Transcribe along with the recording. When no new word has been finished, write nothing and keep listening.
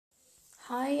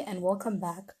Hi, and welcome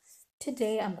back.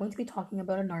 Today, I'm going to be talking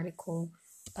about an article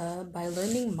by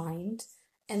Learning Mind,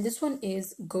 and this one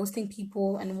is ghosting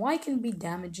people and why it can be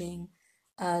damaging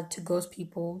to ghost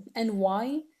people, and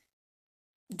why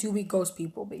do we ghost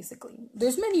people, basically.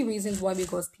 There's many reasons why we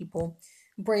ghost people.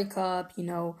 Break up,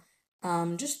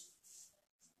 just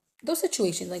those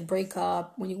situations like break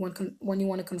up, when you want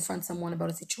to confront someone about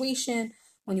a situation,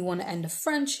 when you want to end a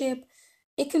friendship,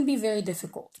 it can be very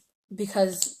difficult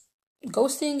because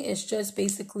ghosting is just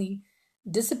basically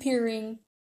disappearing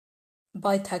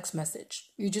by text message.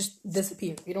 You just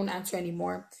disappear. You don't answer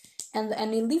anymore. And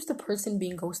it leaves the person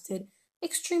being ghosted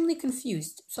extremely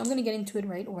confused. So I'm gonna get into it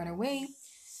right away.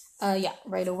 Yeah,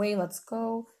 right away, let's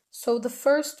go. So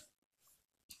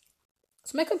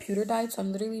my computer died, so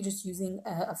I'm literally just using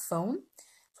a phone.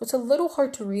 So it's a little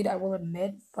hard to read, I will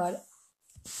admit, but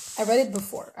I read it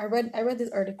before. I read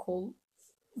this article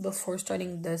before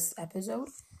starting this episode,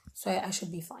 so I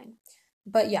should be fine.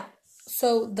 But yeah,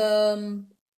 so the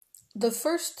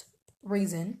first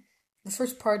reason, the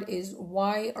first part is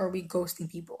why are we ghosting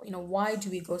people? Why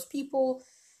do we ghost people?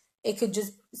 It could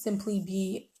just simply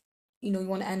be, you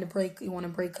want to end a break, you want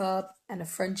to break up, end a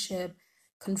friendship,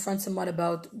 confront someone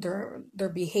about their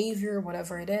behavior,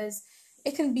 whatever it is.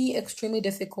 It can be extremely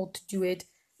difficult to do it,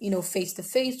 face to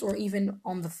face or even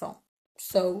on the phone.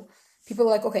 So people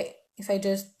are like, okay, if I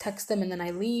just text them and then I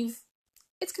leave,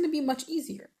 it's gonna be much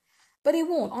easier. But it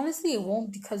won't. Honestly, it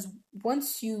won't because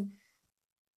once you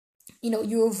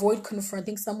avoid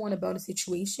confronting someone about a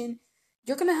situation,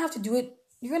 you're gonna have to do it.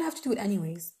 You're gonna have to do it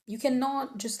anyways. You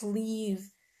cannot just run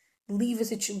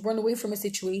away from a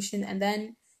situation, and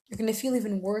then you're gonna feel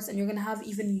even worse, and you're gonna have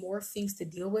even more things to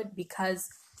deal with because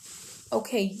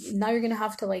okay, now you're gonna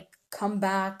have to like come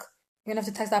back. You're gonna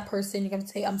have to text that person. You're gonna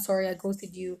say, "I'm sorry, I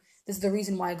ghosted you. This is the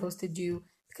reason why I ghosted you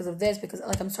because of this. Because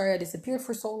like I'm sorry I disappeared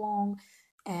for so long,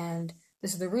 and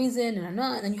this is the reason." And I'm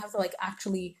not. And then you have to like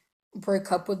actually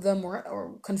break up with them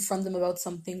or confront them about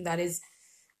something that is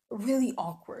really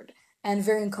awkward and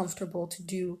very uncomfortable to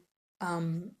do.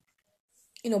 Um,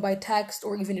 by text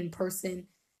or even in person.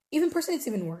 Even in person, it's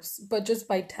even worse. But just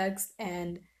by text,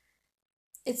 and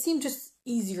it seemed just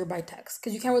easier by text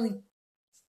because you can't really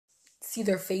see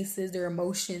their faces, their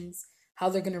emotions, how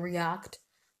they're going to react.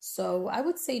 So I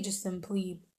would say just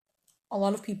simply a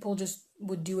lot of people just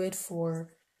would do it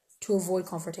for to avoid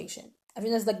confrontation. I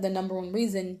think that's like the number one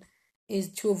reason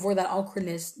is to avoid that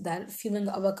awkwardness, that feeling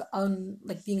of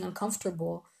like being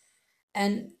uncomfortable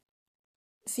and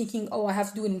thinking, oh, I have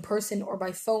to do it in person or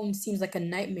by phone seems like a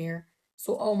nightmare.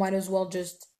 So oh, might as well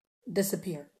just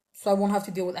disappear. So I won't have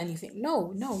to deal with anything.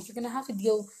 No, no, you're gonna have to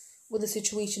deal with the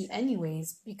situation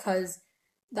anyways because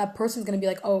that person's gonna be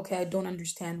like, oh, okay, I don't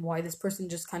understand why this person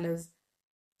just kind of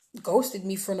ghosted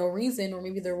me for no reason, or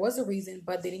maybe there was a reason,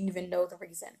 but they didn't even know the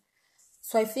reason.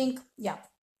 So I think, yeah.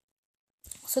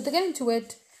 So to get into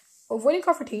it, avoiding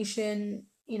confrontation,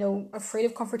 afraid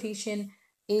of confrontation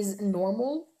is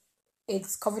normal.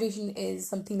 It's confrontation is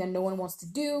something that no one wants to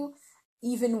do,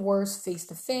 even worse, face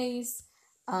to face,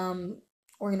 or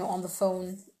on the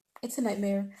phone. It's a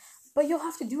nightmare, but you'll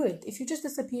have to do it. If you just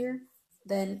disappear,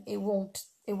 then it won't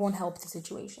help the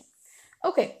situation.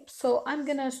 Okay, so I'm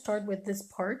gonna start with this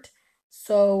part.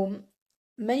 So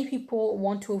many people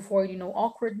want to avoid,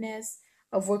 awkwardness,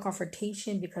 avoid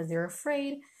confrontation because they're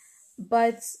afraid,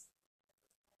 but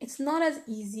it's not as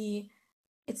easy.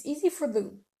 It's easy for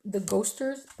the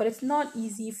ghosters, but it's not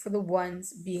easy for the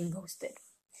ones being ghosted.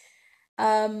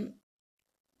 Um,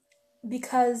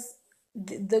 because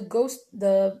the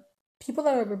people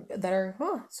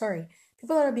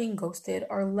people that are being ghosted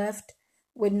are left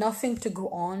with nothing to go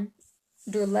on.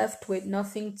 They're left with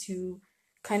nothing to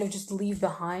kind of just leave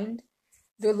behind.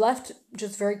 They're left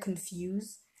just very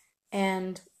confused,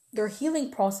 and their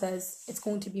healing process it's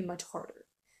going to be much harder.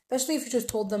 Especially if you just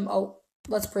told them, "Oh,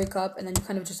 let's break up," and then you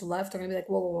kind of just left. They're gonna be like,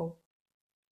 "Whoa, whoa, whoa,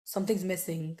 something's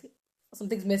missing.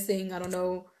 Something's missing. I don't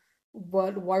know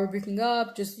why we're breaking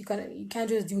up." Just you can't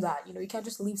just do that. You can't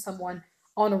just leave someone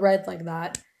on red like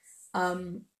that,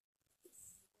 um,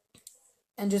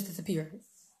 and just disappear.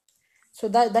 So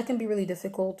that can be really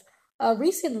difficult.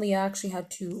 Recently, I actually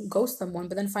had to ghost someone,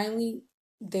 but then finally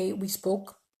we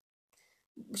spoke.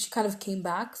 She kind of came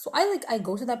back. So I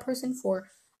ghosted that person for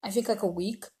I think like a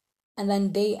week, and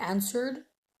then they answered.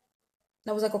 And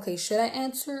I was like, okay, should I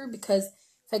answer? Because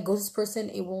if I ghost this person,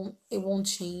 it won't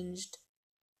change.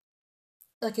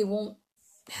 Like it won't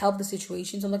help the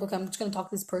situation. So I'm like, okay, I'm just gonna talk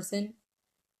to this person.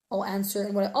 I'll answer,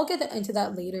 and I'll get into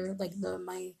that later, like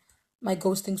my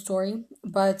ghosting story.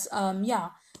 But yeah,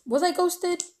 was I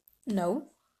ghosted?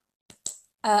 No.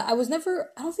 I was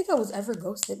never. I don't think I was ever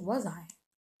ghosted. Was I?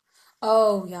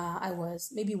 Oh yeah, I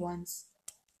was. Maybe once.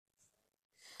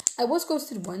 I was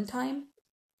ghosted one time.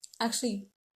 Actually,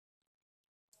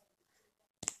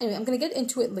 anyway, I'm gonna get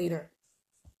into it later.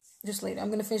 Just later. I'm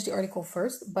gonna finish the article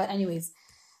first. But anyways,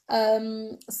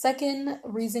 second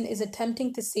reason is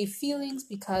attempting to save feelings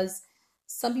because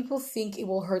some people think it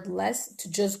will hurt less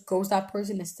to just ghost that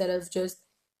person instead of just,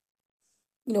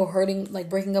 hurting, like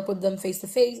breaking up with them face to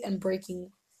face and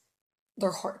breaking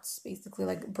their hearts, basically,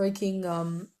 like breaking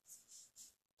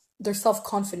their self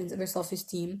confidence and their self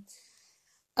esteem.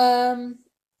 Um,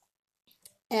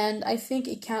 and I think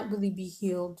it can't really be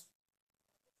healed.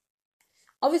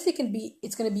 Obviously,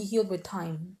 it's gonna be healed with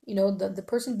time. The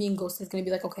person being ghosted is gonna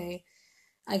be like, okay,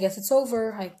 I guess it's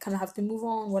over. I kind of have to move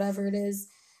on, whatever it is.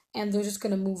 And they're just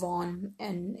going to move on.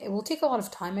 And it will take a lot of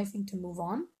time, I think, to move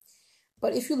on.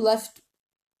 But if you left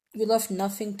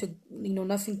nothing to,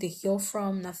 nothing to heal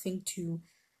from, nothing to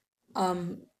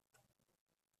um,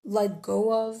 let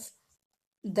go of,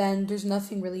 then there's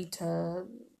nothing really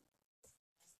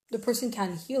the person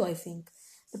can't heal, I think.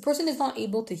 The person is not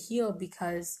able to heal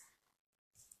because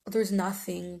there's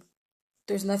nothing,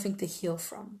 there's nothing to heal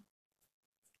from.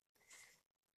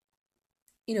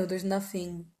 There's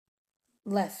nothing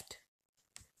left.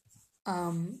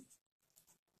 Um,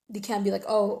 they can't be like,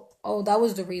 oh, that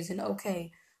was the reason.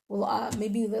 Okay, well,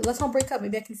 maybe let's not break up.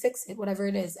 Maybe I can fix it, whatever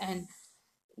it is. And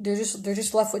they're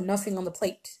just left with nothing on the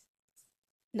plate,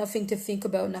 nothing to think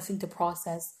about, nothing to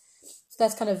process. So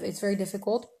that's kind of, it's very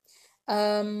difficult.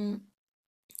 Um,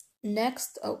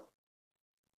 next,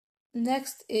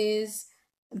 next is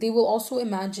they will also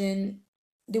imagine,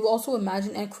 they will also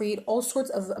imagine and create all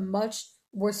sorts of much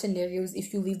worse scenarios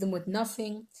if you leave them with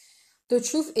nothing. The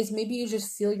truth is, maybe you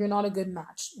just feel you're not a good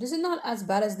match. This is not as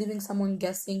bad as leaving someone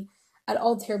guessing at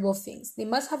all terrible things they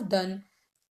must have done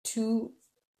to,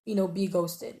 be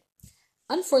ghosted.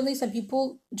 Unfortunately, some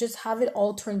people just have it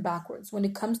all turned backwards when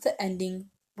it comes to ending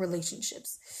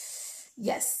relationships.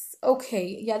 Yes.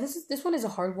 Okay. Yeah, this one is a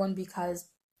hard one because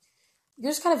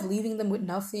you're just kind of leaving them with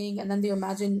nothing and then they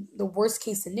imagine the worst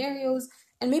case scenarios,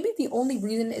 and maybe the only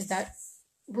reason is that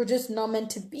we're just not meant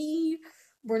to be.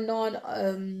 We're not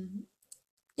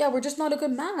yeah, we're just not a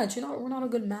good match. We're not a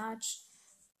good match.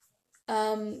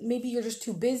 Maybe you're just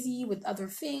too busy with other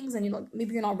things, and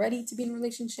maybe you're not ready to be in a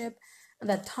relationship at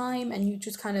that time, and you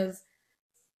just kind of,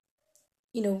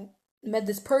 you know, met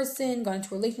this person, got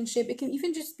into a relationship. It can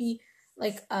even just be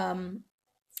like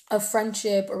a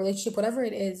friendship or relationship, whatever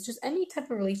it is, just any type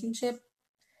of relationship.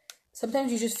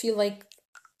 Sometimes you just feel like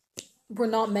we're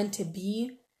not meant to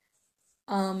be.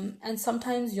 And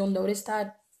sometimes you'll notice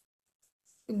that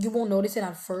you won't notice it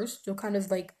at first. You'll kind of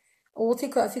like, it will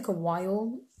take, I think, a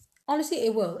while. Honestly,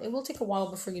 it will. It will take a while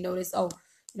before you notice, oh,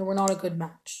 we're not a good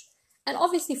match. And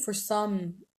obviously,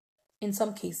 in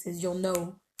some cases, you'll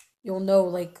know,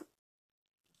 like,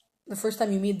 the first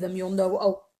time you meet them, you'll know,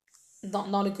 oh,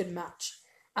 not a good match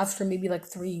after maybe like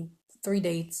three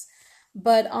dates.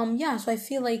 But yeah, so I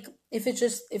feel like if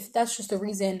that's just the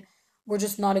reason we're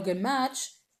just not a good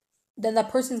match, then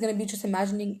that person's gonna be just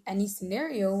imagining any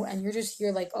scenario, and you're just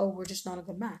here like, oh, we're just not a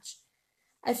good match.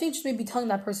 I think just maybe telling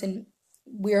that person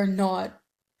we're not.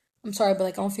 I'm sorry, but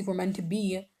like I don't think we're meant to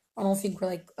be. I don't think we're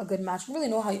like a good match. I don't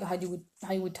really know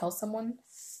how you would tell someone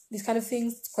these kind of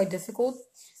things. It's quite difficult.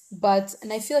 But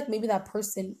and I feel like maybe that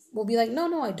person will be like, no,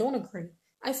 no, I don't agree.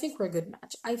 I think we're a good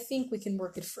match. I think we can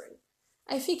work it through.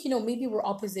 I think, maybe we're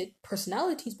opposite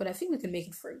personalities, but I think we can make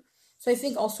it through. So I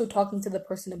think also talking to the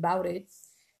person about it,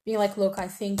 being like, look, I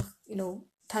think,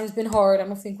 time's been hard. I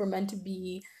don't think we're meant to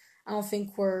be. I don't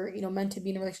think we're, meant to be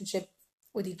in a relationship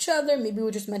with each other. Maybe we're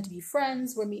just meant to be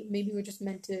friends. Maybe we're just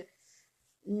meant to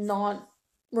not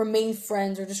remain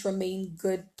friends or just remain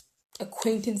good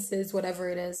acquaintances, whatever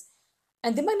it is.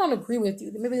 And they might not agree with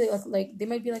you. They maybe like they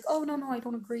might be like, oh, no, no, I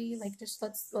don't agree. Like, just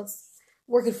let's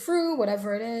work it through,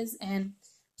 whatever it is. And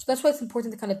so that's why it's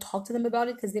important to kind of talk to them about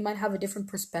it, because they might have a different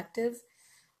perspective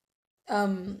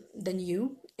than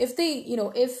you. If they,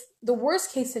 if the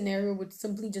worst case scenario would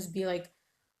simply just be like,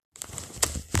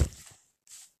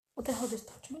 what the hell just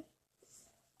touched me?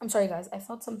 I'm sorry, guys. I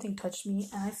felt something touch me,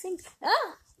 and I think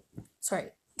sorry,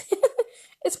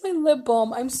 it's my lip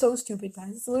balm. I'm so stupid,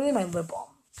 guys. It's literally my lip balm.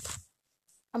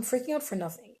 I'm freaking out for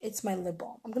nothing. It's my lip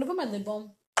balm. I'm gonna put my lip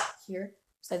balm here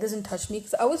so it doesn't touch me,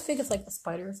 because I always think it's like a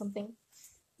spider or something.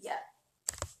 Yeah,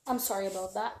 I'm sorry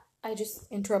about that. I just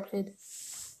interrupted.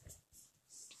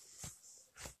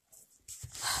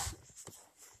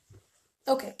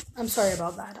 Okay, I'm sorry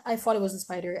about that. I thought it was a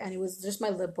spider and it was just my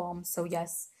lip balm. So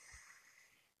yes,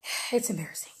 it's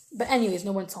embarrassing. But anyways,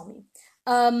 no one saw me.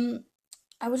 Um,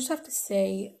 I would just have to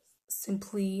say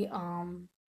simply,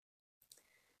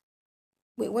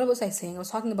 wait, what was I saying? I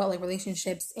was talking about like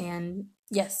relationships and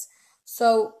yes.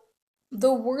 So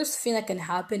the worst thing that can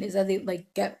happen is that they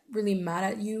like get really mad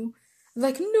at you.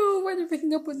 Like, no, why are they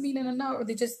breaking up with me? No, no, no. Or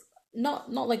they just not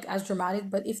like as dramatic,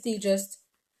 but if they just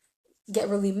get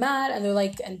really mad and they're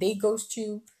like and they ghost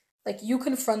you, like you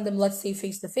confront them, let's say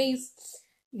face to face,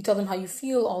 you tell them how you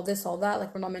feel, all this, all that,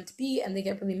 like we're not meant to be, and they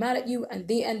get really mad at you and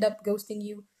they end up ghosting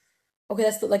you. Okay,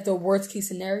 that's like the worst case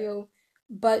scenario.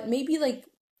 But maybe like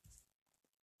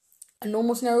a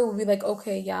normal scenario would be like,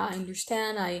 okay, yeah, I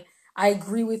understand. I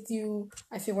agree with you.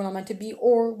 I think we're not meant to be,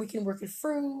 or we can work it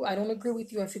through. I don't agree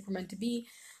with you. I think we're meant to be,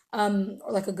 or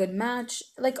like a good match.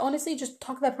 Like honestly, just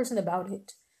talk to that person about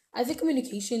it. I think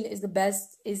communication is the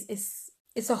best. Is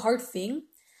it's a hard thing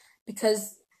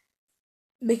because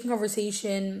making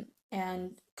conversation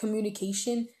and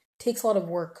communication takes a lot of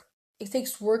work. It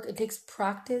takes work. It takes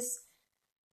practice.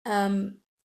 Um,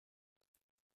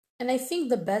 and I think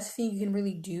the best thing you can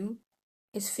really do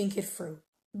is think it through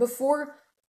before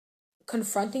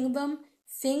confronting them.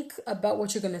 Think about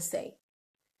what you're gonna say.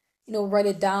 Write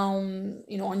it down.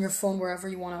 On your phone, wherever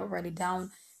you want to write it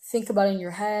down. Think about it in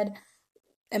your head.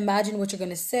 Imagine what you're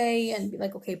gonna say, and be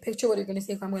like, okay, picture what you're gonna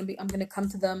say. I'm gonna come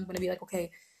to them. I'm gonna be like,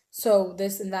 okay, so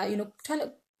this and that. Trying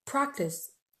to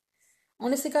practice.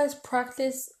 Honestly, guys,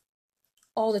 practice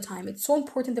all the time. It's so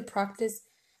important to practice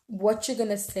what you're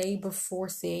gonna say before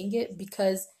saying it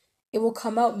because it will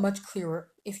come out much clearer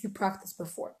if you practice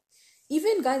before.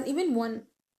 Even guys, even when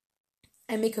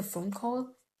I make a phone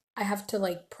call, I have to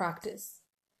like practice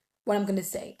what I'm gonna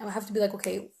say. I have to be like,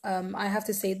 okay, I have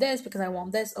to say this because I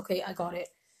want this. Okay, I got it.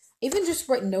 Even just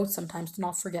write notes sometimes to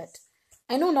not forget.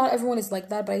 I know not everyone is like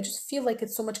that, but I just feel like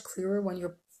it's so much clearer when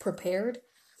you're prepared.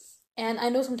 And I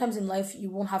know sometimes in life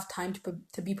you won't have time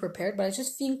to be prepared, but I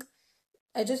just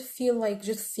feel like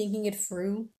just thinking it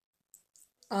through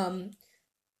um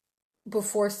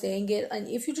before saying it. And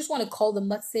if you just want to call them,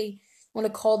 let's say you want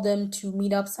to call them to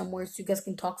meet up somewhere so you guys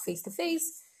can talk face to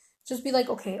face, just be like,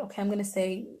 okay, okay, I'm gonna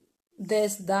say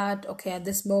this, that, okay, at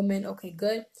this moment, okay,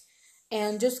 good.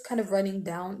 And just kind of writing it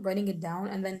down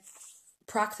and then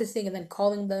practicing and then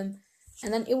calling them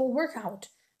and then it will work out.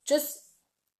 Just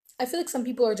I feel like some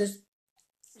people are just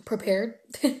prepared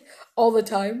all the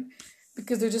time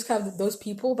because they're just kind of those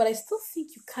people. But I still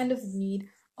think you kind of need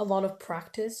a lot of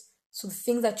practice so the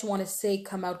things that you want to say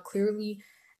come out clearly.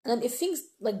 And then if things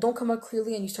like don't come out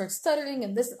clearly and you start stuttering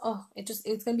and this, oh,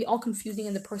 it's gonna be all confusing,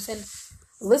 and the person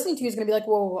listening to you is gonna be like,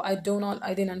 whoa, I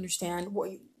didn't understand.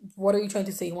 What are you trying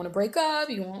to say? You want to break up?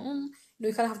 You want,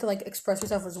 you kind of have to like express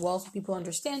yourself as well so people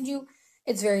understand you.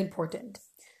 It's very important.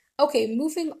 Okay,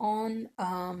 moving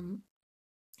on.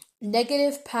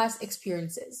 Negative past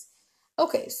experiences.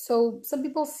 Okay, so some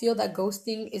people feel that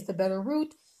ghosting is the better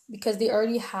route because they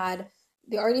already had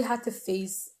to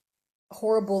face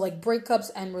horrible like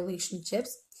breakups and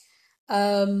relationships.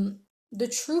 The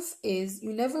truth is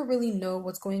you never really know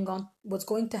what's going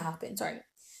to happen. Sorry.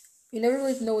 You never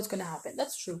really know what's going to happen.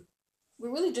 That's true. We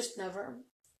really just never.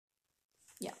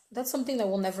 Yeah, that's something that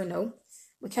we'll never know.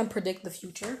 We can't predict the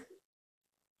future.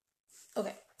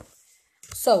 Okay.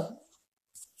 So,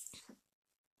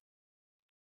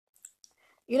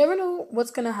 you never know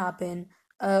what's gonna happen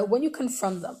when you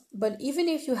confront them. But even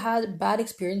if you had bad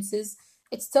experiences,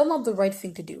 it's still not the right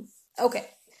thing to do. Okay.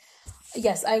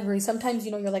 Yes, I agree. Sometimes,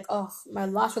 you're like, oh, my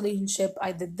last relationship,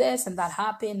 I did this and that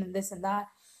happened and this and that.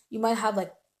 You might have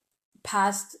like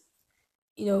past,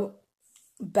 you know,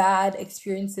 bad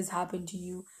experiences happen to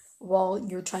you while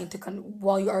you're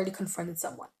while you already confronted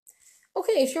someone.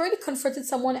 Okay, if you already confronted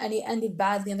someone and it ended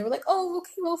badly and they were like, oh,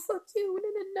 okay, well, fuck you, no,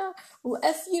 no, no, well,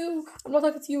 F you, I'm not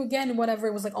talking to you again, and whatever,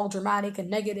 it was like all dramatic and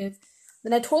negative,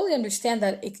 then I totally understand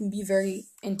that it can be very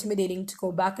intimidating to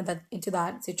go back into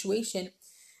that situation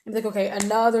and be like, okay,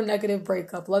 another negative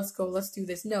breakup, let's go, let's do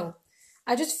this. No,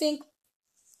 I just think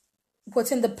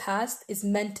what's in the past is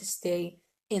meant to stay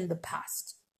in the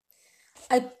past.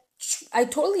 I, I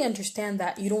totally understand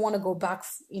that you don't want to go back,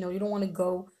 you don't want to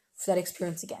go for that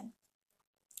experience again.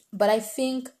 But I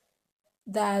think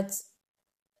that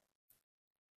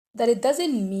it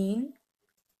doesn't mean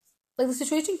like the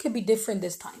situation could be different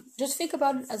this time. Just think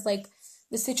about it as like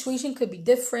the situation could be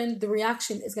different, the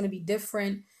reaction is going to be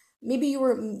different. Maybe you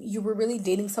were really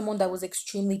dating someone that was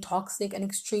extremely toxic and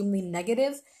extremely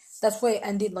negative. That's why it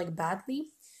ended like badly.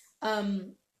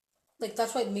 Um like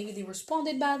that's why maybe they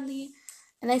responded badly.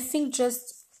 And I think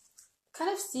just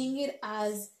kind of seeing it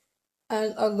as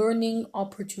a learning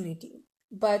opportunity.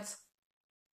 But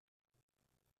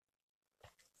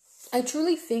I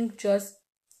truly think just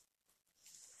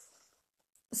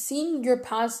seeing your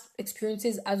past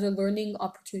experiences as a learning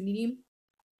opportunity,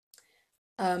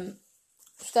 um,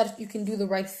 so that you can do the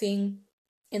right thing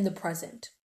in the present.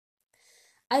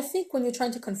 I think when you're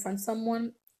trying to confront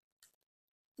someone,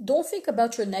 don't think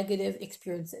about your negative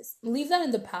experiences. Leave that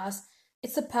in the past.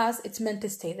 It's the past, it's meant to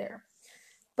stay there.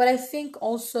 But I think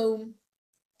also,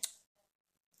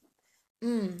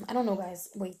 I don't know, guys.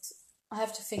 Wait, I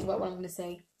have to think about what I'm gonna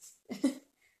say.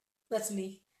 That's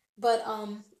me. But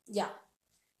yeah.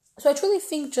 So I truly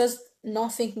think just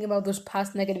not thinking about those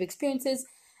past negative experiences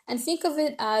and think of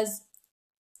it as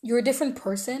you're a different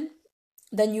person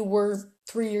than you were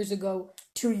 3 years ago,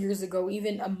 2 years ago,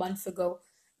 even a month ago.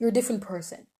 You're a different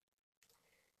person.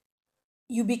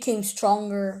 You became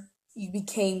stronger. You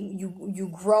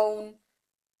grown.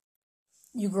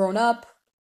 You grown up.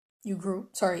 You grew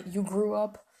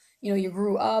up. You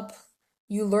grew up.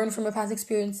 You learn from your past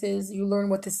experiences. You learn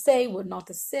what to say, what not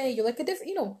to say. You're like a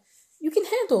different, you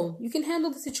can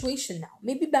handle the situation now.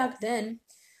 Maybe back then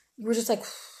you were just like,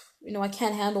 I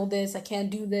can't handle this. I can't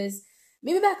do this.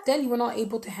 Maybe back then you were not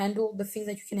able to handle the things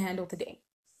that you can handle today.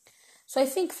 So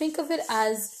think of it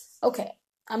as, okay,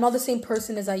 I'm not the same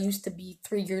person as I used to be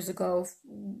 3 years ago.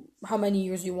 How many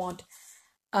years you want?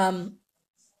 Um,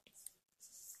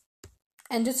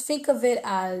 and just think of it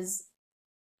as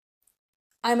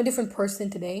I'm a different person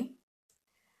today.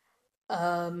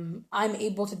 I'm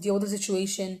able to deal with the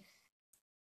situation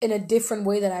in a different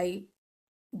way that I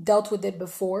dealt with it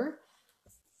before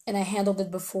and I handled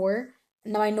it before.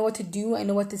 Now I know what to do, I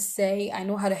know what to say, I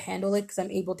know how to handle it because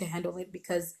I'm able to handle it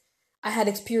because I had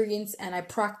experience and I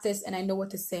practice and I know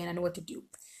what to say and I know what to do.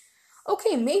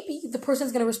 Okay, maybe the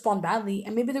person's gonna respond badly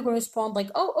and maybe they're gonna respond like,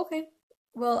 oh, okay,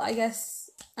 well, I guess,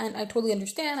 and I totally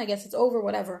understand, I guess it's over,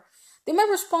 whatever. They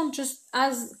might respond just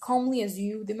as calmly as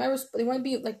you. They might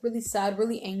be like really sad,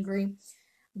 really angry,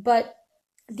 but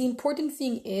the important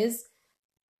thing is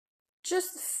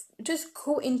just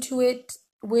go into it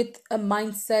with a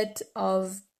mindset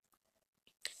of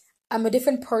I'm a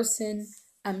different person,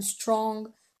 I'm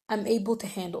strong, I'm able to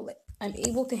handle it. I'm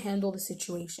able to handle the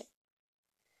situation.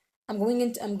 I'm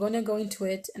going to go into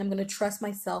it and I'm going to trust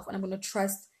myself and I'm going to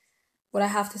trust what I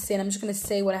have to say and I'm just going to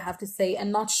say what I have to say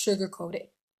and not sugarcoat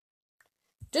it.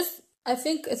 Just I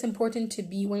think it's important to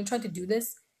be when you're trying to do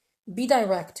this, be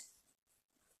direct.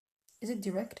 Is it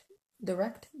direct?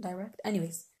 Direct?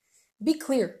 Anyways, be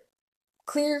clear.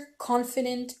 Clear,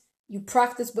 confident, you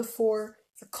practiced before,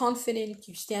 you're confident,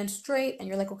 you stand straight, and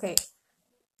you're like, okay,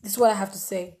 this is what I have to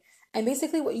say. And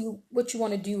basically what you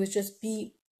want to do is just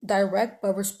be direct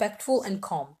but respectful and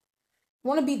calm. You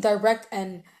want to be direct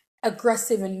and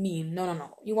aggressive and mean. No, no,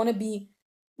 no. You want to be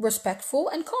respectful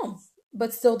and calm,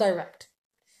 but still direct.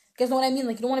 You guys know what I mean?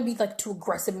 Like you don't want to be like too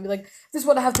aggressive and be like, "This is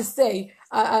what I have to say.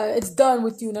 It's done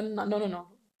with you." No, no, no, no, no, no.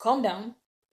 Calm down.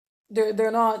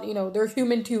 They're not, they're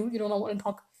human too. You don't want to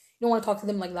talk to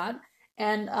them like that.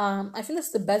 And I think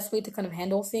that's the best way to kind of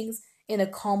handle things in a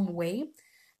calm way,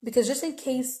 because just in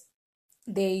case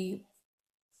they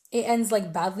it ends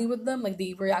like badly with them, like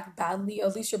they react badly,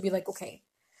 at least you'll be like, okay,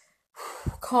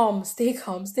 calm, stay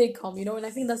calm, And I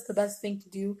think that's the best thing to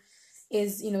do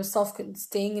is self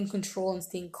staying in control and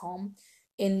staying calm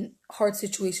in hard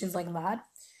situations like that.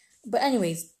 But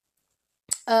anyways,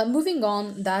 moving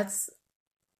on, that's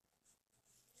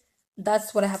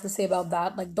what I have to say about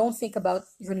that. Like, don't think about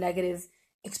your negative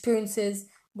experiences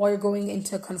while you're going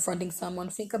into confronting someone.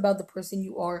 Think about the person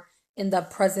you are in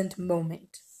that present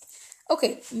moment.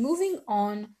 Okay, moving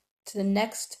on to the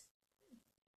next.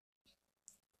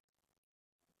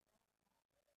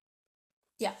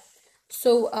 Yeah.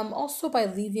 So, also by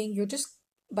leaving,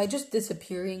 by just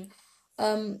disappearing,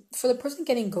 for the person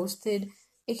getting ghosted,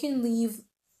 it can leave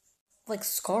like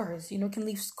scars. It can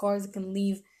leave scars. It can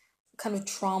leave kind of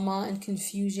trauma and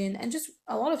confusion and just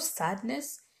a lot of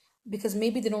sadness because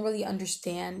maybe they don't really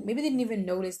understand. Maybe they didn't even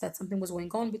notice that something was going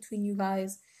on between you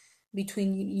guys,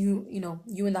 between you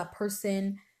and that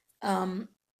person. Um,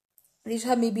 they just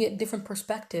have maybe a different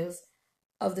perspective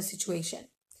of the situation.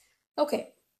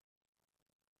 Okay,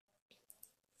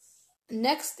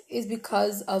 next is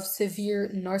because of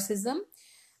severe narcissism.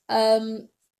 Um,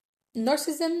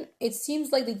 narcissism, it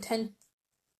seems like they tend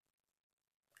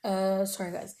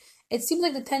sorry guys. It seems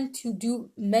like they tend to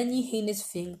do many heinous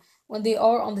things when they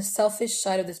are on the selfish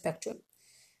side of the spectrum.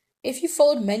 If you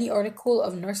followed many articles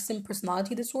of narcissistic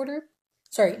personality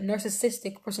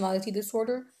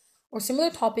disorder, or similar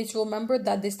topics, you'll remember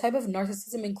that this type of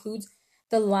narcissism includes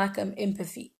the lack of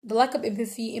empathy. The lack of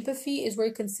empathy is where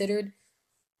you consider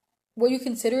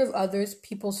of others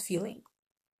people's feeling.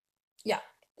 Yeah,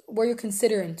 where you're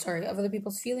considering, sorry, of other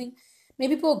people's feeling.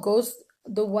 Maybe people ghost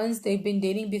the ones they've been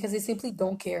dating because they simply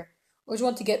don't care or just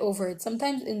want to get over it.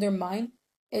 Sometimes in their mind,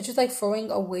 It's just like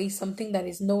throwing away something that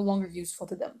is no longer useful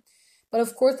to them. But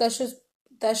of course, that's just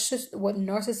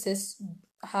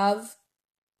have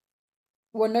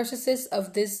what narcissists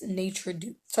of this nature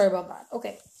do. Sorry about that.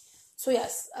 Okay. So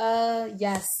yes,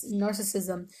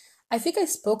 narcissism. I think I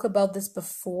spoke about this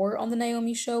before on the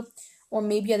Naomi show, or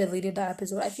maybe I deleted that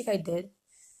episode. I think I did,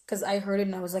 because I heard it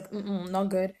and I was like, not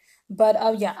good. But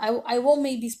yeah, I will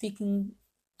maybe speaking,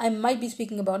 I might be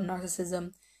speaking about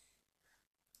narcissism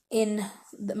in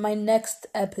my next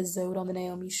episode on the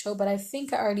Naomi show. But I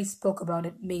think I already spoke about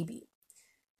it. Maybe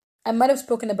I might have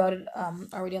spoken about it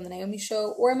already on the Naomi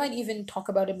show, or I might even talk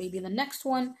about it maybe in the next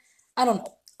one. I don't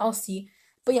know. I'll see.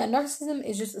 But yeah, narcissism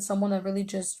is just someone that really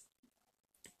just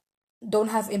don't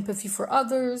have empathy for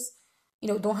others,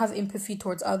 don't have empathy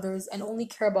towards others, and only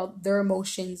care about their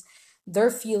emotions,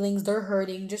 their feelings, their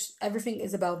hurting. Just everything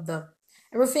is about them.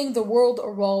 Everything, the world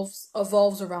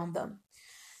evolves around them.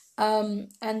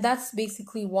 And that's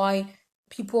basically why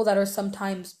people that are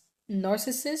sometimes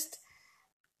narcissist,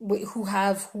 who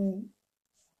have who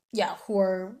yeah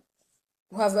who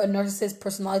have a narcissist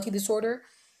personality disorder,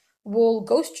 will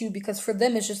ghost you, because for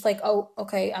them it's just like, oh,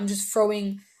 okay, I'm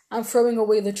throwing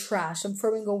away the trash. I'm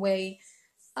throwing away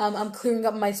I'm clearing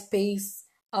up my space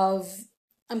of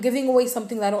I'm giving away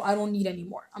something that I don't need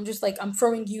anymore. I'm just like, I'm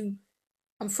throwing you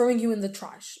in the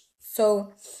trash.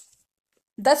 So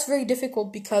that's very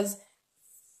difficult, because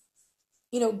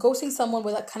ghosting someone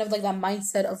with that kind of like that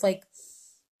mindset of like,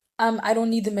 I don't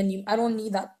need them any I don't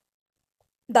need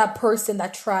that person,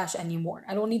 that trash anymore.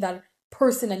 I don't need that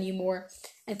person anymore,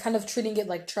 and kind of treating it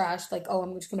like trash, like, oh,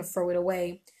 I'm just gonna throw it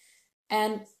away.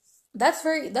 And that's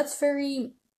very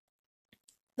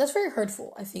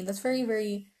hurtful. I think that's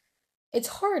very, it's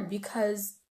hard,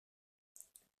 because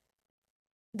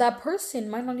that person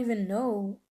might not even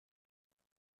know,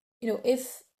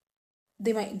 if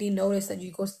they notice that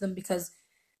you ghost them, because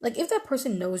like, if that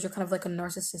person knows you're kind of like a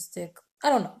narcissistic, I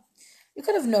don't know. You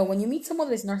kind of know when you meet someone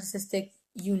that's narcissistic,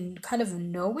 you kind of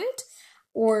know it,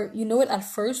 or you know it at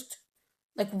first,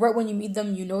 like right when you meet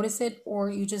them, you notice it, or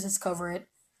you just discover it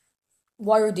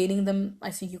while you're dating them.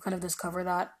 I think you kind of discover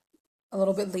that a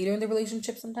little bit later in the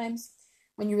relationship sometimes,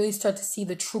 when you really start to see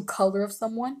the true color of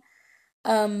someone.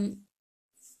 Um,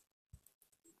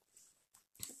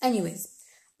 anyways,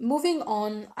 moving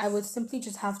on, I would simply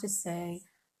just have to say,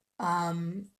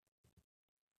 um,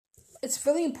 it's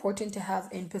really important to have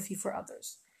empathy for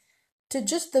others. To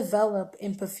just develop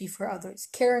empathy for others,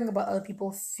 caring about other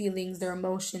people's feelings, their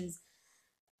emotions.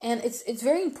 And it's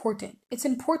very important. It's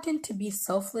important to be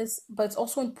selfless, but it's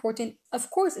also important, of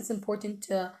course, it's important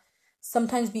to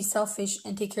sometimes be selfish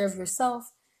and take care of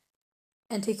yourself,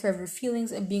 and take care of your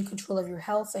feelings, and be in control of your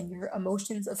health and your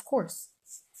emotions, of course.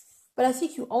 But I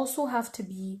think you also have to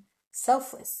be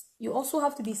selfless. You also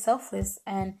have to be selfless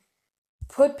and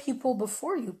put people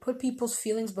before you, put people's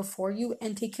feelings before you,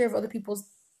 and take care of other people's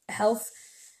health,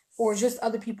 or just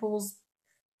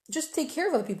take care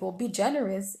of other people. Be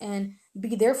generous and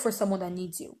be there for someone that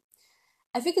needs you.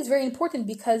 I think it's very important,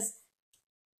 because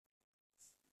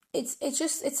it's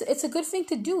a good thing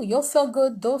to do. You'll feel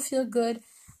good, they'll feel good,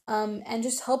 and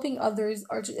just helping others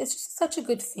it's just such a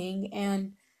good thing.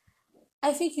 And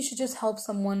I think you should just help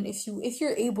someone if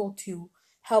you're able to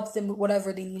help them with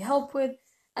whatever they need help with.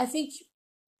 I think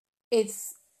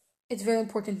it's it's very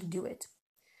important to do it.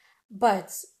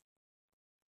 But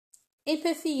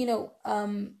empathy, you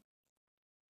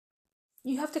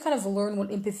have to kind of learn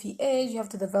what empathy is. You have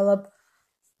to develop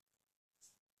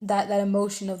that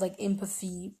emotion of like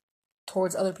empathy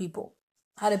towards other people.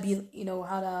 How to be,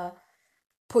 how to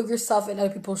put yourself in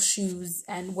other people's shoes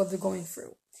and what they're going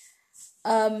through.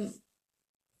 Um,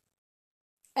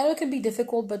 I know it can be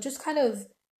difficult, but just kind of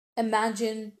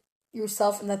imagine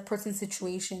yourself in that person's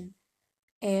situation,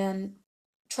 and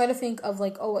try to think of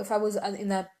like, oh, if I was in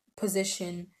that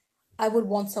position, I would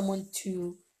want someone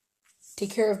to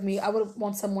take care of me. I would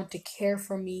want someone to care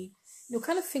for me.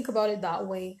 Kind of think about it that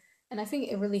way, and I think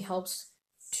it really helps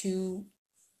to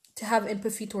to have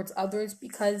empathy towards others,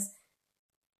 because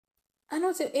I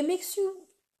know it makes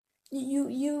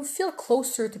you feel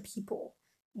closer to people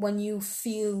when you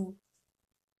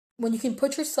can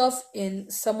put yourself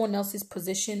in someone else's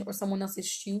position or someone else's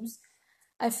shoes.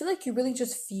 I feel like you really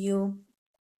just feel,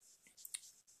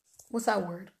 what's that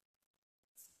word?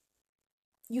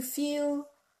 You feel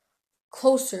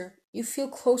closer. You feel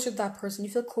closer to that person.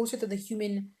 You feel closer to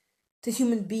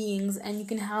human beings, and you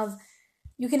can have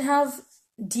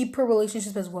deeper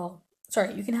relationships as well.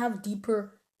 Sorry, you can have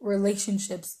deeper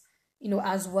relationships,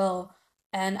 as well.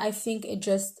 And I think it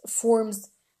just forms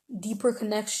deeper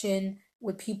connection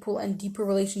with people, and deeper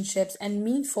relationships and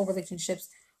meaningful relationships,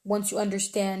 once you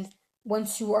understand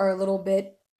once you are a little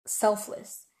bit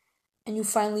selfless and you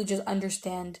finally just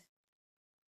understand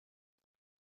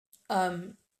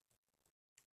um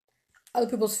other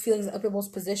people's feelings, other people's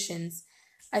positions,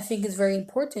 I think it's very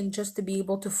important just to be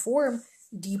able to form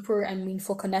deeper and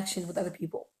meaningful connections with other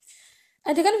people.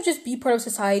 And to kind of just be part of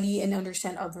society and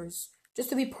understand others. Just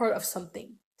to be part of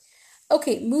something.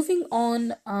 Okay, moving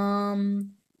on.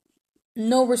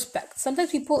 No respect.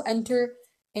 Sometimes people enter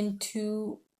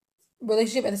into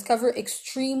relationship and discover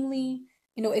extremely,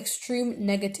 extreme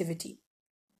negativity.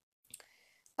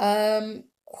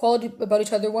 Quality about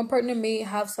each other. One partner may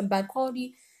have some bad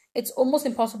quality. It's almost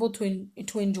impossible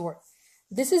to endure.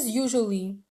 This is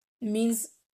usually means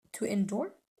to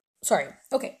endure. Sorry.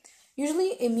 Okay.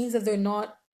 Usually it means that they're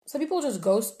not. Some people just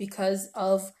ghost because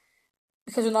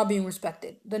they're not being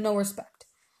respected. The no respect.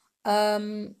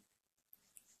 Um,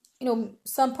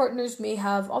 some partners may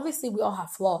have. Obviously, we all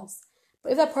have flaws,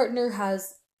 but if that partner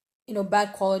has,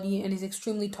 bad quality and is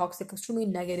extremely toxic, extremely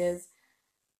negative,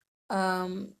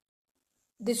 um,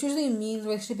 this usually means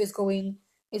relationship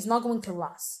is not going to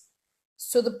last.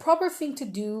 So the proper thing to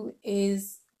do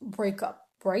is break up,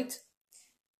 right?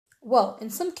 Well, in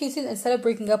some cases, instead of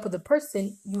breaking up with the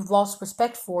person you've lost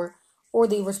respect for, or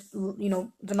they're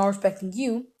not respecting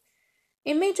you,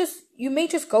 you may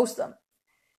just ghost them.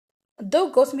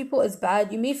 Though ghosting people is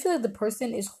bad, you may feel like the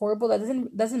person is horrible. That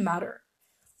doesn't matter.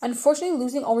 Unfortunately,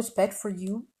 losing all respect for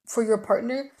your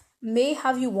partner may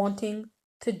have you wanting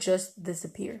to just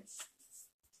disappear.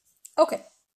 Okay.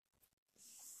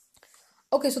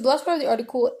 Okay, so the last part of the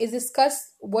article is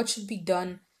discuss what should be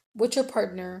done with your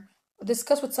partner,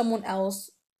 discuss with someone else,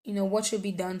 what should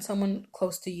be done, someone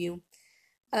close to you.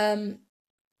 Um,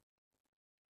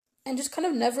 and just kind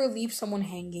of never leave someone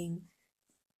hanging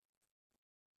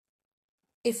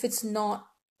if it's not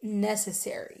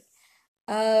necessary.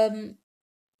 Um,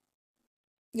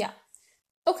 yeah.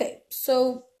 Okay,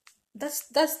 so that's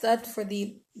that for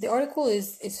the article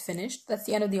is finished. That's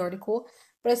the end of the article.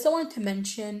 But I still wanted to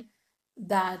mention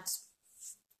that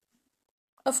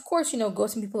of course,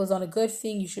 ghosting people is not a good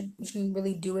thing. You shouldn't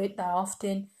really do it that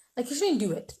often. Like you shouldn't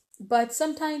do it. But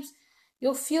sometimes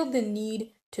you'll feel the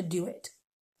need to do it.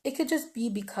 It could just be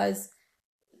because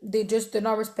they're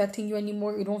not respecting you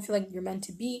anymore. You don't feel like you're meant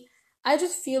to be. I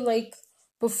just feel like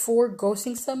before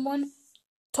ghosting someone,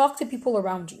 talk to people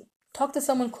around you. Talk to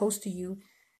someone close to you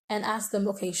and ask them,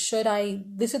 okay,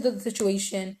 this is the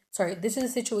situation. Sorry, this is the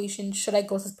situation. Should I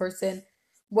ghost this person?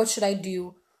 What should I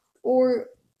do? Or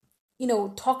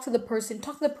talk to the person,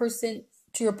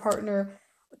 to your partner,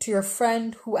 to your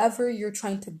friend, whoever you're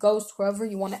trying to ghost, whoever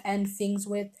you want to end things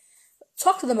with.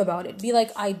 Talk to them about it. Be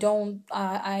like, I don't,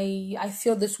 I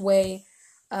feel this way,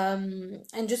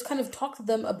 and just kind of talk to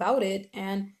them about it,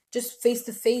 and just face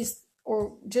to face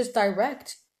or just talk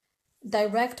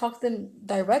to them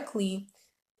directly,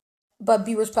 but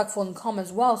be respectful and calm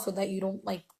as well, so that you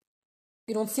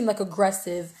don't seem like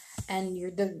aggressive and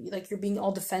you're being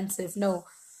all defensive. No,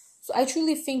 so I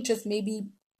truly think just maybe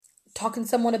talking to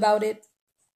someone about it,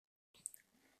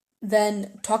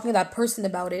 then talking to that person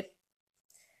about it,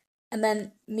 and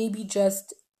then maybe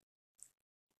just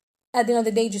at the end of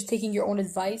the day, just taking your own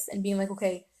advice and being like,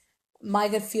 okay, my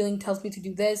gut feeling tells me to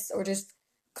do this, or just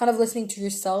kind of listening to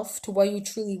yourself to what you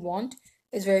truly want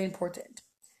is very important.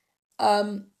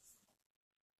 Um,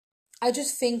 I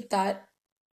just think that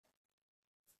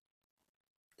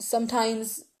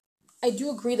sometimes I do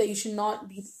agree that you should not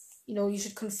be, you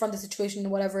should confront the situation,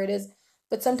 whatever it is,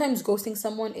 but sometimes ghosting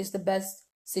someone is the best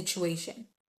situation.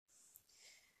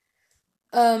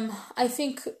 I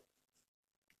think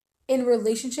in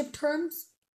relationship terms,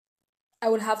 I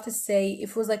would have to say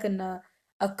if it was like a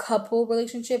couple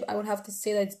relationship, I would have to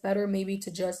say that it's better maybe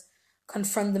to just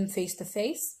confront them face to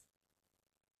face.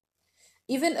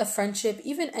 Even a friendship,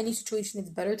 even any situation, it's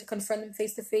better to confront them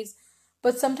face to face.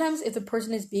 But sometimes if the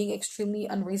person is being extremely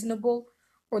unreasonable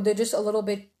or they're just a little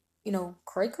bit,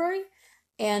 cray cray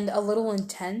and a little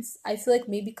intense, I feel like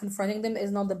maybe confronting them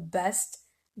is not the best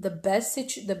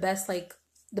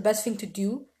thing to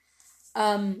do.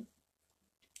 Um,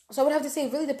 so I would have to say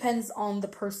it really depends on the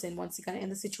person once again in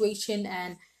the situation,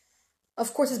 and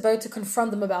of course it's better to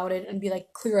confront them about it and be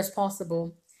like clear as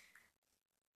possible.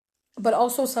 But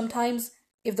also sometimes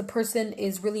if the person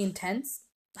is really intense,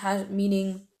 has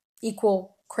meaning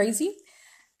equal crazy,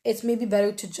 it's maybe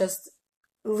better to just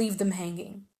leave them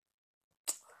hanging.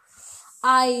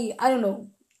 I don't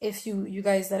know if you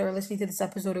guys that are listening to this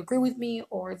episode agree with me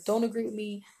or don't agree with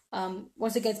me.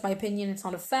 Once again, it's my opinion. It's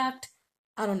not a fact.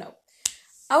 I don't know.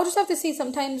 I would just have to say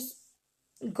sometimes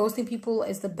ghosting people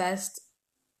is the best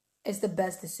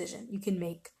decision you can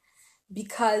make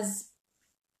because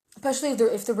especially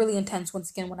if they're really intense.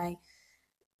 Once again, when I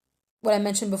what I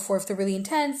mentioned before, if they're really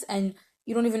intense and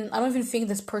you don't even I don't even think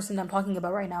this person I'm talking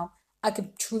about right now, I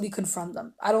could truly confront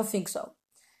them. I don't think so.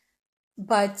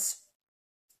 But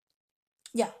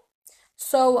yeah.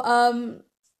 So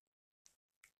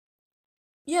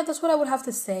yeah, that's what I would have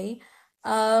to say.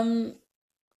 Um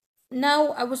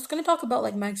Now I was gonna talk about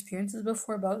like my experiences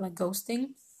before about like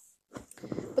ghosting,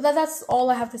 but that's all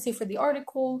I have to say for the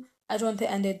article. I just want to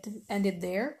end it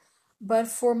there. But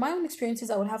for my own experiences,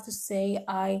 I would have to say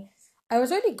I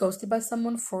was already ghosted by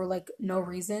someone for like no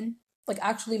reason. Like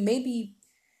actually maybe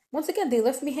once again they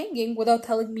left me hanging without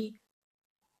telling me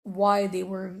why they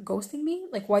were ghosting me,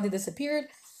 like why they disappeared.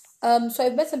 So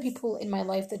I've met some people in my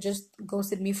life that just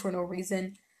ghosted me for no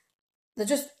reason. That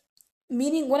just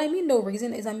meaning when I mean no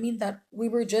reason is I mean that we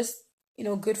were just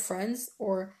good friends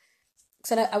or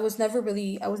so I was never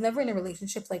in a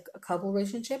relationship like a couple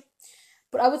relationship,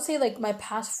 but I would say like my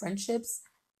past friendships,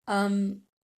 um,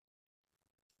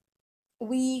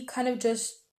 we kind of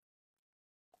just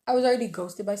I was already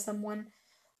ghosted by someone,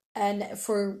 and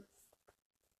for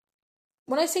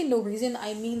when I say no reason,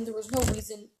 I mean there was no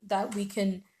reason that we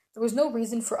can. There was no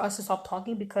reason for us to stop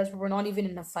talking because we were not even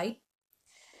in a fight.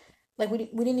 Like we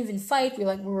didn't even fight. We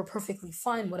were perfectly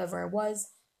fine, whatever it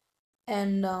was,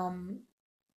 and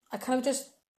I kind of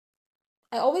just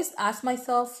I always ask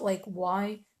myself like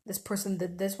why this person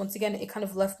did this. Once again, it kind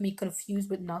of left me confused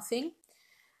with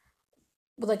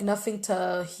like nothing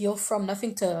to heal from,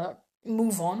 nothing to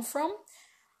move on from.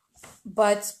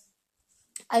 But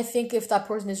I think if that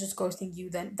person is just ghosting you,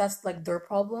 then that's like their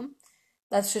problem.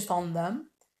 That's just on them,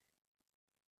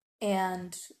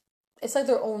 and it's like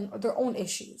their own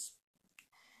issues.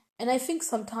 And I think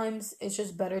sometimes it's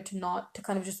just better to not to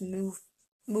kind of just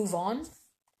move on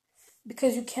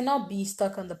because you cannot be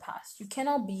stuck on the past. You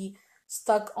cannot be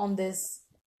stuck on this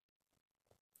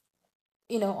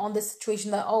situation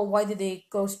that, oh, why did they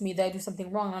ghost me? Did I do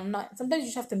something wrong? I'm not. Sometimes you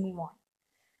just have to move on.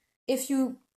 If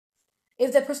you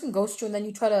if that person ghosts you and then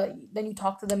you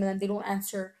talk to them and then they don't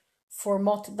answer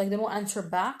like they don't answer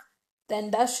back, then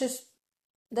that's just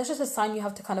a sign you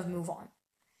have to kind of move on.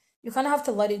 You kind of have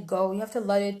to let it go. You have to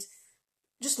let it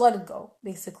go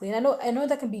basically. And I know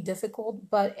that can be difficult,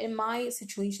 but in my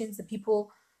situations, the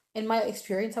people in my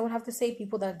experience, I would have to say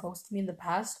people that ghosted me in the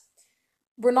past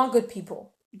were not good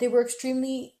people. They were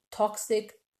extremely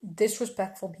toxic,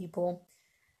 disrespectful people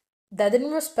that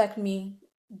didn't respect me,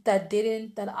 that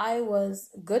I was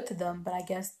good to them, but I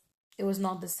guess it was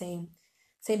not the same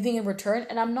thing in return.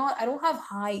 And I don't have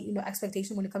high,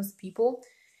 expectation when it comes to people,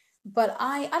 but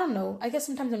I don't know. I guess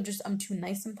sometimes I'm too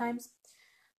nice sometimes.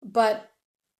 But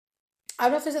I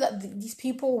would have to say that these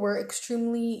people were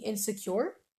extremely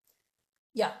insecure.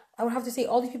 Yeah, I would have to say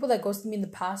all these people that ghosted me in the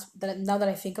past, that now that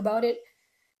I think about it,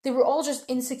 they were all just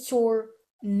insecure,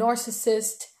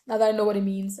 narcissist. Now that I know what it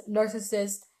means,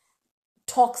 narcissist,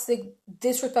 toxic,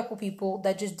 disrespectful people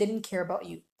that just didn't care about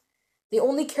you. They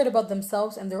only cared about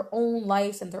themselves and their own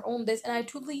lives and their own this. And I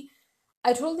totally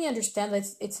understand that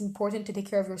it's important to take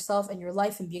care of yourself and your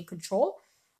life and be in control.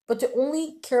 But to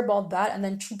only care about that and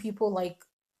then treat people like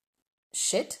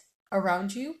shit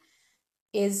around you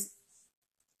is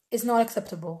is not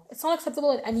acceptable. It's not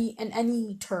acceptable in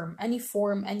any term, any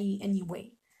form, any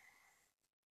way.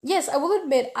 Yes, I will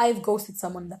admit I've ghosted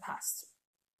someone in the past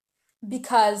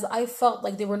because I felt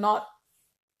like they were not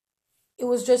it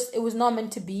was not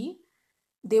meant to be.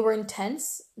 They were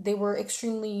intense. They were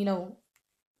extremely,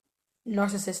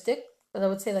 narcissistic. But I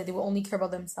would say like they would only care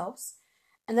about themselves.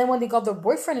 And then when they got their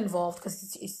boyfriend involved,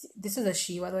 because this is a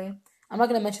she, by the way. I'm not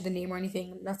gonna mention the name or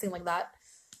anything, nothing like that.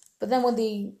 But then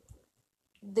when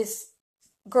this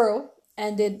girl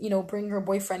ended, bring her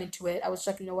boyfriend into it, I was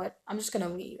like, you know what? I'm just gonna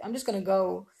leave. I'm just gonna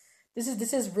go. This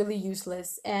is really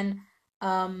useless. And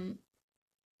um,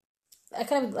 I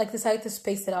kind of like decided to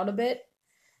space it out a bit.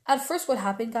 At first, what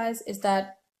happened, guys, is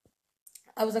that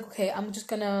I was like, okay, I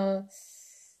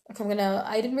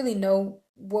didn't really know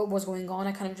what was going on.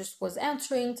 I kind of just was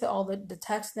answering to all the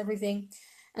texts and everything.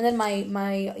 And then my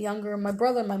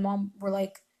brother and my mom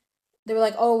they were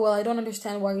like, oh, well, I don't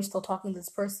understand why you're still talking to this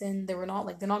person. They're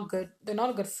not good. They're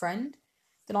not a good friend.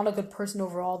 They're not a good person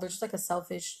overall. They're just like a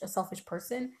selfish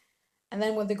person. And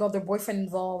then when they got their boyfriend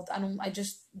involved, I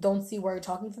just don't see why you're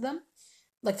talking to them.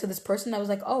 Like to this person, I was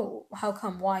like, oh, how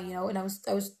come? Why? And I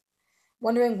was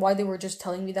wondering why they were just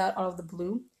telling me that out of the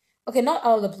blue. Okay, not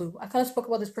out of the blue. I kind of spoke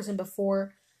about this person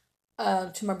before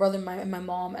to my brother and my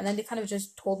mom, and then they kind of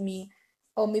just told me,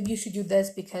 oh, maybe you should do this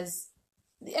because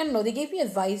I don't know. They gave me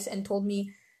advice and told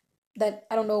me that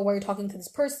I don't know why you're talking to this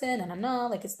person, and I'm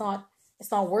not like it's not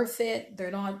worth it.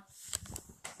 They're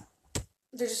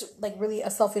they're just like really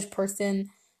a selfish person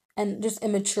and just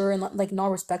immature and like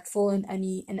not respectful in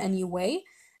any way.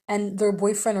 And their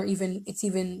boyfriend, or even it's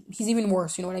even he's even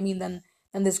worse, you know what I mean, than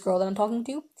this girl that I'm talking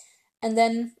to. And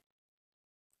then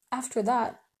after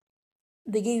that,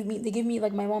 they gave me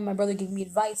like my mom, my brother gave me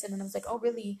advice, and then I was like, oh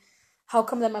really? How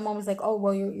come that my mom was like, oh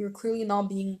well, you're clearly not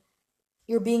being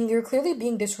you're clearly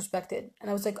being disrespected. And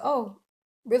I was like, oh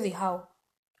really? How?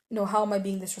 No, how am I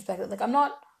being disrespected? Like I'm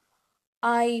not.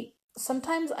 I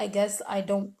sometimes I guess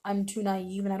I'm too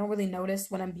naive and I don't really notice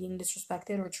when I'm being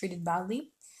disrespected or treated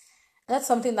badly. And that's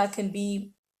something that can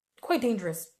be quite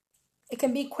dangerous. It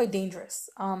can be quite dangerous.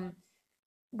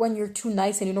 When you're too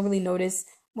nice and you don't really notice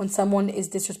when someone is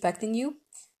disrespecting you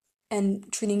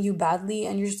and treating you badly,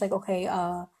 and you're just like, okay,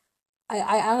 I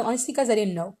honestly, guys, I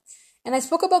didn't know. And I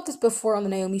spoke about this before on the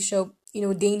Naomi show, you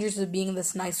know, dangers of being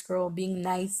this nice girl, being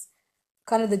nice,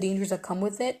 kind of the dangers that come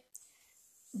with it.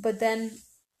 But then,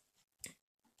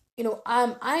 you know,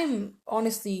 I'm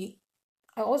honestly,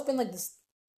 I've always been like this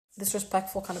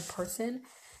disrespectful kind of person,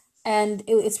 and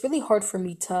it's really hard for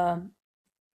me to,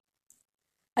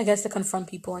 I guess, to confront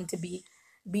people and to be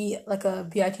like a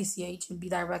bitch and be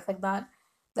direct like that.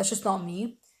 That's just not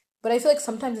me. But I feel like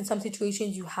sometimes in some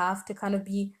situations you have to kind of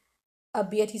be a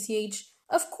bitch.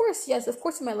 Of course, yes, of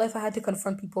course in my life I had to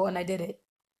confront people and I did it.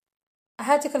 I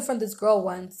had to confront this girl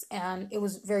once and it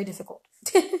was very difficult.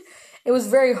 It was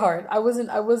very hard. I wasn't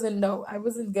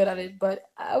good at it, but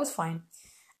I was fine.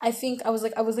 I think I was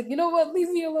like, you know what, leave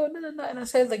me alone, no, no, no. And I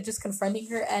started like just confronting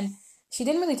her, and she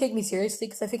didn't really take me seriously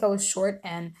because I think I was short,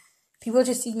 and people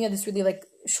just see me as this really like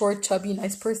short, chubby,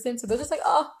 nice person. So they're just like,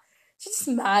 oh, she's just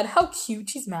mad. How cute,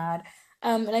 she's mad.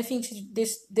 And I think she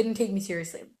just didn't take me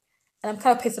seriously, and I'm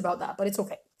kind of pissed about that, but it's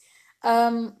okay.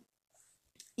 Um,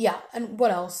 yeah. And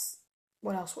what else?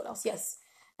 What else? What else? Yes.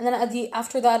 And then at the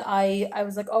after that, I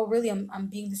was like, oh really? I'm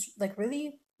being this like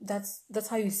really? That's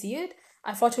how you see it?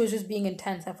 I thought she was just being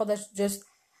intense. I thought that's just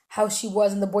how she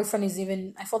was, and the boyfriend is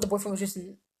even. I thought the boyfriend was just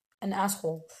an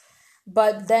asshole.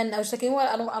 But then I was like, you know what?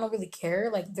 I don't really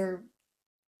care. Like they're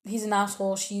he's an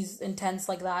asshole. She's intense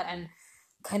like that and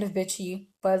kind of bitchy,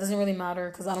 but it doesn't really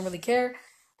matter because I don't really care.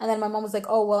 And then my mom was like,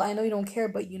 "Oh well, I know you don't care,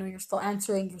 but you know you're still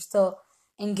answering. You're still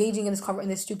engaging in in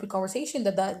this stupid conversation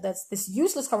that's this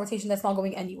useless conversation that's not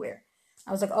going anywhere."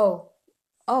 I was like, "Oh,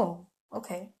 oh,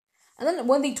 okay." And then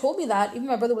when they told me that, even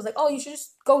my brother was like, "Oh, you should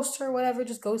just ghost her, whatever,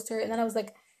 just ghost her." And then I was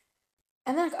like,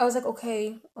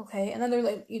 "Okay, okay." And then they're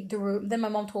like, then my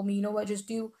mom told me, "You know what? Just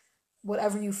do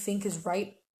whatever you think is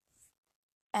right."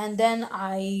 And then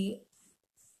I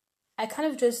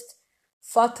kind of just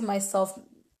thought to myself,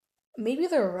 maybe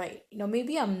they're right. You know,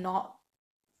 maybe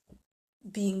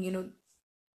being, you know,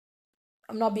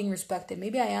 I'm not being respected.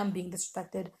 Maybe I am being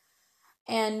disrespected.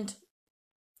 And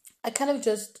I kind of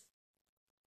just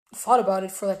thought about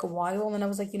it for like a while, and then I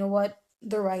was like, you know what?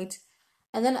 They're right.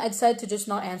 And then I decided to just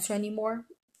not answer anymore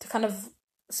to kind of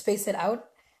space it out.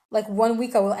 Like 1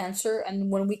 week I will answer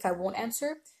and 1 week I won't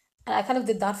answer. And I kind of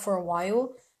did that for a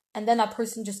while. And then that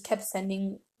person just kept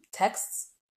sending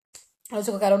texts. I was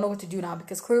like, okay, I don't know what to do now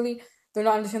because clearly they're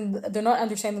not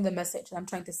understanding the message that I'm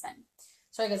trying to send.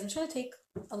 Sorry guys, I'm trying to take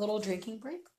a little drinking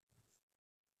break.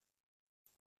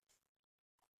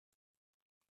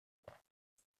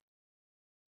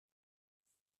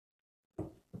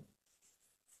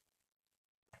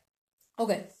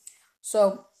 Okay.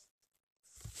 So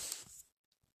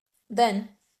then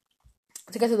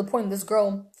to get to the point, this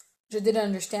girl just didn't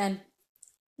understand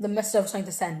the message I was trying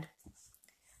to send.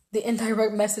 The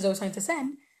indirect message I was trying to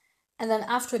send. And then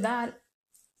after that,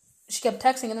 she kept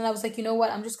texting, and then I was like, you know what?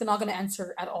 I'm just not gonna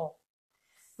answer at all.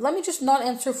 Let me just not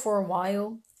answer for a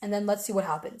while, and then let's see what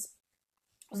happens.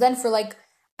 Then for like,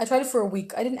 I tried it for a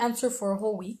week. I didn't answer for a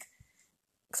whole week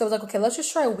because I was like, okay, let's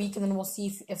just try a week, and then we'll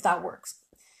see if that works.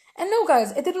 And no,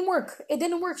 guys, it didn't work. It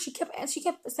didn't work. She kept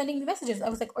sending me messages. I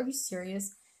was like, are you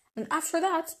serious? And after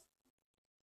that,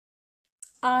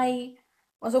 I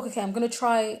was like, okay, I'm gonna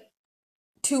try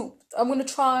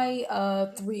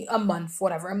a month,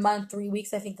 whatever, a month, 3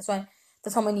 weeks. I think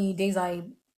that's how many days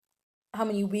how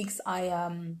many weeks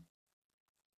I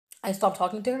stopped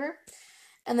talking to her.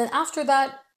 And then after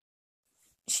that,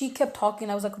 she kept talking.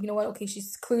 I was like, you know what? Okay,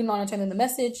 she's clearly not attending the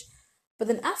message. But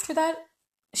then after that,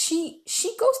 she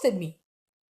ghosted me.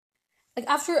 Like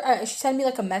after she sent me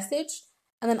like a message,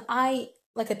 and then I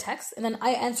like a text, and then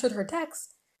I answered her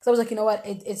text because I was like, you know what?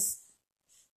 It's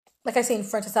like I say in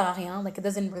French, ça sert à rien. Like it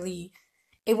doesn't really,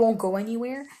 it won't go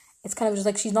anywhere. It's kind of just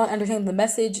like she's not understanding the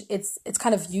message. It's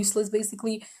kind of useless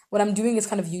basically. What I'm doing is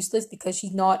kind of useless because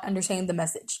she's not understanding the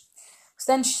message.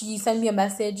 So then she sent me a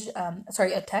message,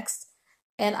 sorry, a text,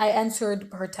 and I answered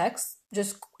her text.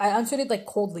 Just I answered it like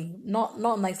coldly, not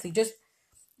nicely, just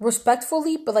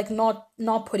respectfully, but like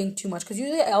not putting too much. Because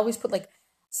usually I always put like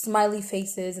smiley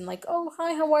faces and like, oh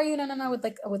hi, how are you? No, no, no, with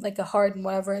like a heart and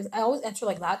whatever. I always answer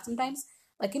like that sometimes.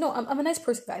 Like I'm a nice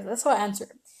person, guys. That's how I answer.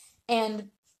 And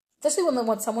especially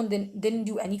when someone didn't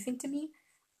do anything to me,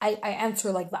 I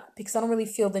answer like that because I don't really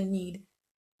feel the need.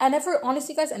 I never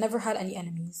honestly, guys, I never had any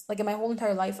enemies. Like in my whole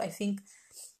entire life, I think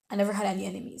I never had any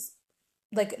enemies.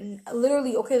 Like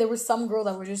literally, okay, there were some girls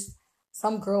that were just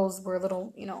some girls were a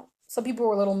little, some people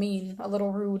were a little mean, a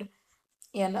little rude,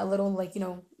 and a little like,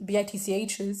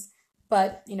 bitchs,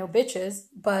 but bitches.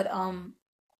 But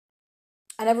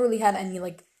I never really had any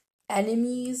like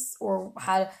enemies or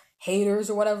had haters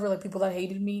or whatever, like people that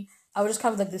hated me. I was just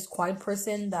kind of like this quiet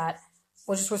person that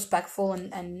was just respectful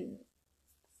and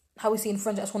how we see in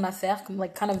French, as qu'on a faire,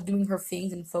 like kind of doing her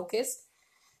things and focused.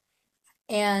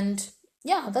 And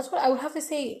yeah, that's what I would have to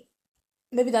say.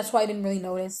 Maybe that's why I didn't really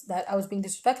notice that I was being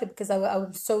disrespected because I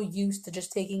was so used to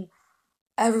just taking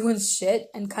everyone's shit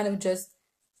and kind of just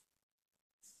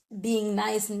being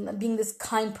nice and being this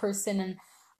kind person, and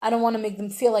I don't want to make them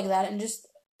feel like that, and just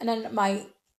and then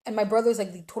my brother's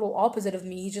like the total opposite of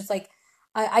me. He's just like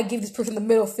I gave this person the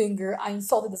middle finger, I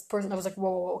insulted this person. I was like, whoa,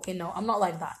 whoa, whoa, okay, no, I'm not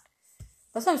like that.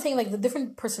 That's what I'm saying, like the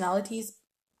different personalities.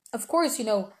 Of course,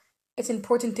 it's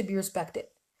important to be respected.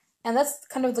 And that's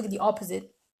kind of like the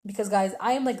opposite because guys,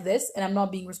 I am like this and I'm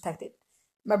not being respected.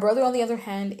 My brother on the other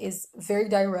hand is very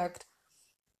direct,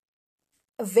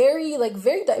 very like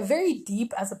very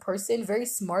deep as a person, very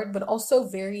smart, but also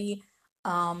very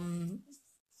um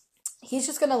he's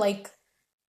just going to like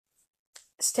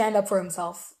stand up for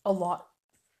himself a lot.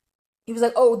 He was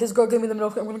like, "Oh, this girl gave me the middle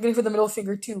finger. I'm going to give her the middle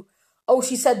finger too. Oh,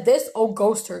 she said this. Oh,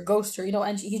 ghost her,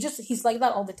 and he's like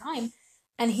that all the time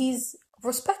and he's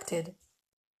respected."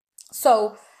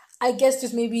 So, I guess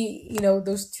just maybe,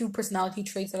 those two personality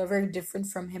traits that are very different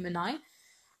from him and I.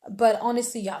 But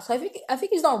honestly, yeah. So I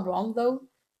think he's not wrong though.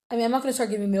 I mean, I'm not gonna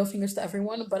start giving middle fingers to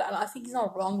everyone, but I think he's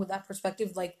not wrong with that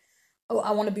perspective. Like, oh,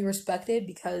 I want to be respected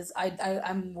because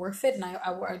I'm worth it and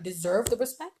I deserve the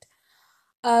respect.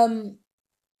 Um,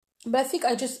 but I think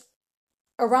I just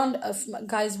around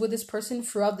guys with this person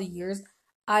throughout the years,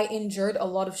 I endured a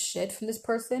lot of shit from this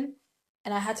person,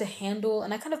 and I had to handle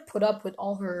and I kind of put up with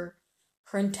all her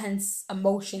intense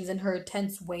emotions and her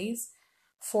intense ways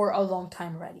for a long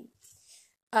time already.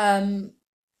 Um,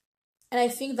 and I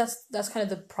think that's kind of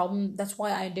the problem. That's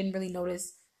why I didn't really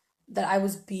notice that I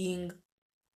was being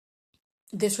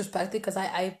disrespected because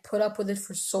I put up with it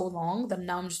for so long that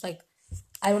now I'm just like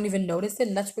I don't even notice it,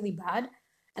 and that's really bad.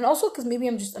 And also because maybe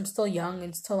I'm still young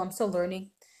and I'm still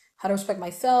learning how to respect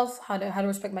myself, how to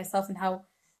respect myself, and how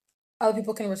other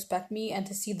people can respect me, and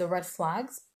to see the red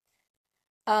flags.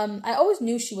 I always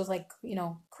knew she was like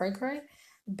cray cray,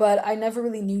 but I never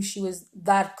really knew she was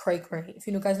that cray cray. If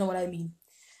you know guys know what I mean.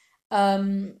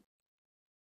 Um,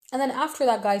 and then after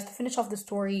that, guys, to finish off the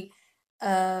story,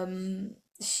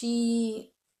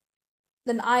 she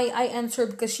then I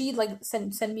answered because she like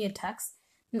sent me a text,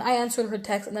 and I answered her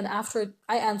text, and then after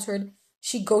I answered,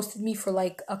 she ghosted me for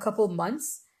like a couple of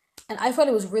months, and I thought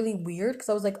it was really weird because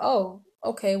I was like, oh,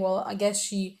 okay, well, I guess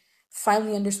she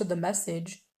finally understood the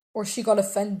message, or she got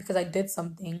offended because I did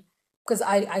something because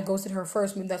I ghosted her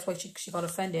first. Maybe that's why she got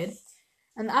offended.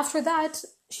 And after that,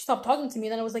 she stopped talking to me.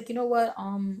 And then I was like, you know what?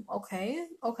 Okay,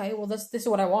 okay. Well, this is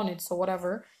what I wanted. So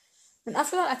whatever. And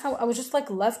after that, I was just like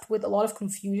left with a lot of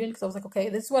confusion because I was like, okay,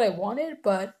 this is what I wanted,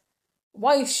 but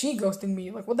why is she ghosting me?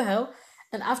 Like, what the hell?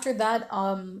 And after that,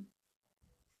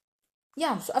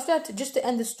 yeah. So after that, just to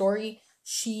end the story,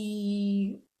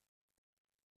 she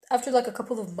after like a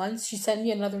couple of months, she sent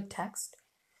me another text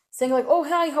saying like, "Oh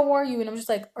hi, how are you?" And I'm just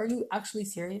like, "Are you actually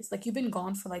serious? Like you've been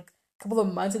gone for like a couple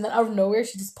of months, and then out of nowhere,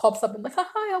 she just pops up and like, hi,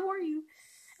 how are you?"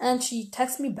 And she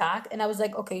texted me back, and I was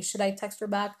like, "Okay, should I text her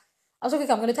back?" I was like,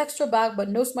 "Okay, I'm gonna text her back, but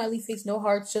no smiley face, no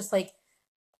hearts, just like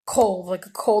cold, like a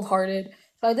cold hearted."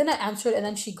 So I didn't answer it, and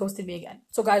then she ghosted me again.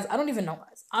 So guys, I don't even know,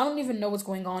 guys. I don't even know what's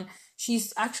going on.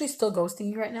 She's actually still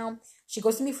ghosting me right now. She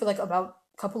ghosted me for like about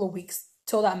a couple of weeks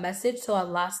till that message, till that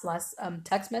last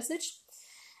text message.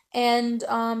 And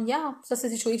yeah, so that's the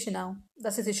situation now.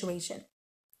 That's the situation.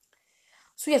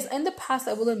 So yes, in the past,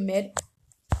 I will admit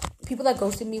people that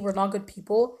ghosted me were not good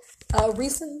people.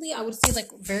 Recently, I would say like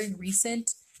very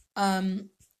recent. Um,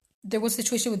 there was a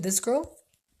situation with this girl.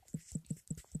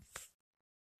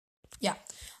 Yeah,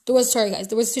 there was sorry guys.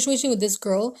 There was a situation with this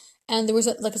girl, and there was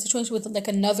like a situation with like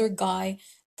another guy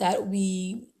that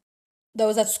we that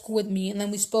was at school with me, and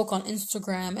then we spoke on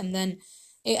Instagram, and then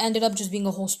it ended up just being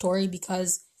a whole story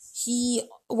because he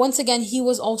once again, he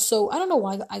was also, I don't know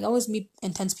why I always meet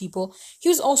intense people. He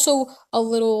was also a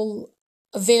little,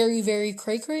 very, very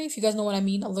cray cray, if you guys know what I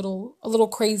mean, a little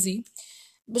crazy.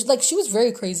 But like she was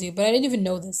very crazy, but I didn't even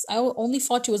know this. Only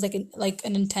thought she was like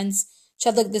an intense. She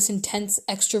had like this intense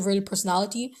extroverted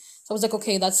personality. So I was like,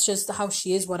 okay, that's just how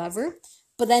she is, whatever.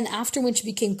 But then after when she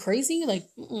became crazy, like,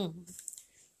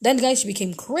 then guys, she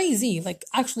became crazy, like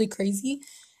actually crazy.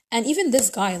 And even this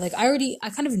guy, like I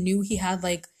kind of knew he had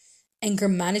like anger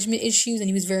management issues, and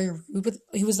he was very rude with,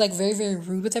 he was like very, very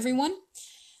rude with everyone.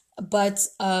 But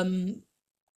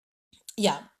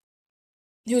yeah,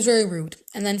 he was very rude.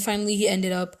 And then finally he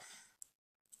ended up,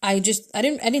 I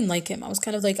didn't like him. I was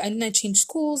kind of like, I didn't change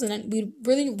schools, and then we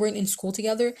really weren't in school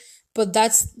together. But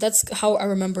that's how I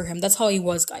remember him. That's how he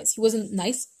was, guys. He wasn't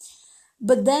nice.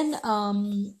 But then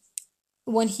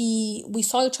when he we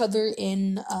saw each other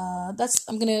in that's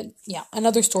I'm gonna yeah,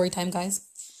 another story time, guys.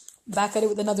 Back at it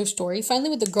with another story.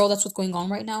 Finally with the girl, that's what's going on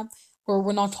right now, where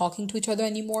we're not talking to each other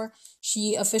anymore.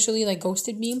 She officially like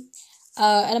ghosted me.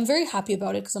 And I'm very happy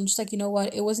about it because I'm just like, you know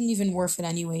what, it wasn't even worth it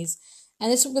anyways. And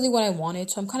this is really what I wanted.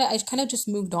 So I kind of just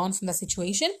moved on from that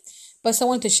situation. But I still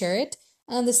wanted to share it.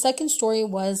 And the second story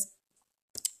was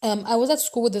I was at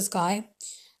school with this guy.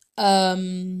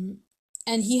 Um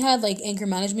and he had like anger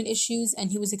management issues, and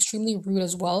he was extremely rude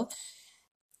as well.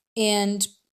 And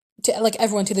to like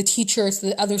everyone, to the teachers, to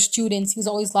the other students, he was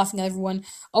always laughing at everyone.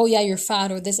 Oh yeah, you're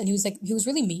fat or this, and he was like, he was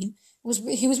really mean. He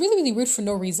was really, really rude for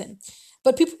no reason.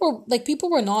 But people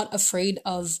were not afraid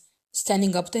of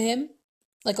standing up to him.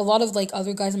 Like a lot of like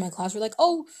other guys in my class were like,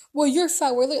 oh well, you're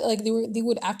fat. We're like they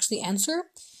would actually answer.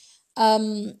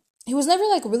 He was never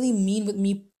like really mean with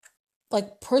me.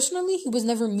 Like personally, he was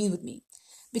never mean with me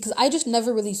because I just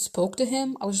never really spoke to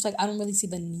him. I was just like, I don't really see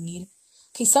the need.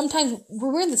 Okay, sometimes we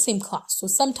were in the same class, so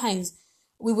sometimes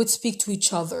we would speak to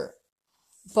each other,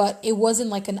 but it wasn't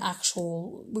like an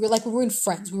actual. We weren't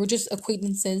friends. We were just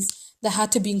acquaintances that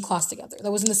had to be in class together.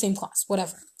 That was in the same class,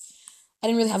 whatever. I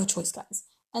didn't really have a choice, guys.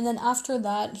 And then after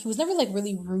that, he was never like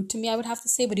really rude to me, I would have to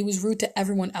say, but he was rude to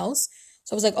everyone else.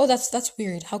 So I was like, oh, that's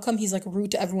weird. How come he's like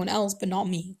rude to everyone else but not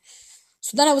me?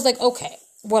 So then I was like, okay,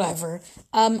 whatever.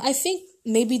 I think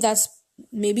maybe because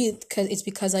it's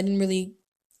because I didn't really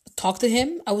talk to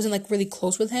him. I wasn't like really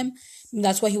close with him.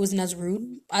 That's why he wasn't as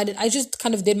rude. I just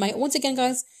kind of did my, once again,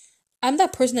 guys, I'm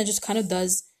that person that just kind of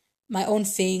does my own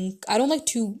thing. I don't like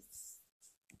to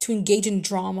engage in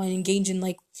drama and engage in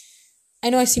like, I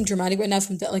know I seem dramatic right now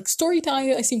from that like story time.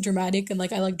 I seem dramatic and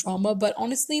like I like drama, but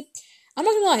honestly, I'm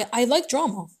not gonna lie. I like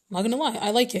drama. I'm not gonna lie.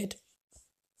 I like it.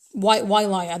 Why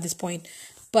lie at this point?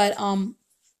 But I'm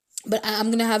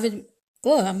gonna have it.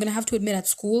 Ugh, I'm gonna have to admit, at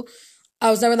school,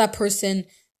 I was never that person,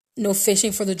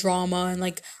 fishing for the drama and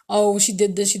like, oh, she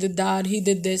did this, she did that, he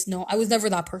did this. No, I was never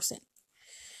that person.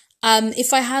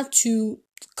 If I had to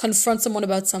confront someone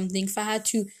about something, if I had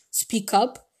to speak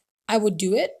up, I would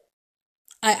do it.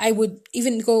 I would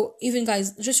even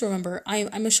guys, just remember,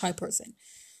 I'm a shy person.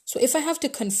 So if I have to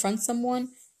confront someone,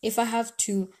 if I have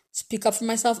to speak up for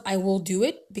myself, I will do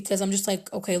it because I'm just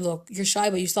like, okay, look, you're shy,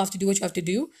 but you still have to do what you have to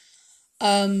do.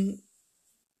 Um,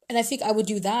 and I think I would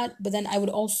do that, but then I would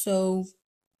also,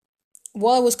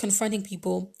 while I was confronting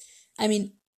people, I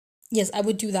mean, yes, I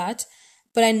would do that,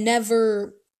 but I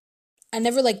never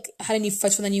like had any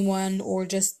fights with anyone, or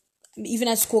just even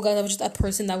at school, guys, I was just that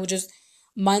person that would just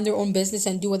mind their own business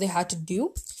and do what they had to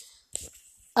do.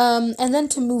 And then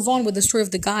to move on with the story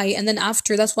of the guy, and then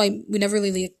after, that's why we never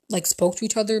really like spoke to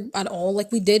each other at all.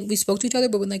 Like we spoke to each other,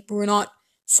 but we were not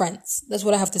friends. That's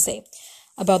what I have to say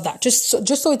about that. Just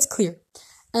so it's clear.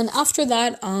 And after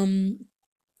that,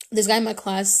 this guy in my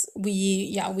class,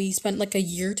 we spent like a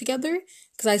year together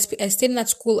because I stayed in that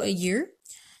school a year,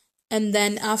 and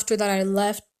then after that I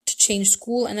left to change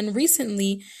school, and then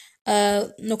recently,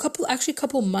 no,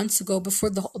 couple months ago, before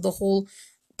the whole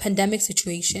pandemic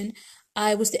situation,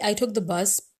 I took the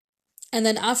bus, and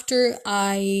then after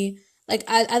I like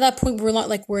at that point we're not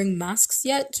like wearing masks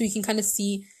yet, so you can kind of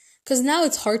see, because now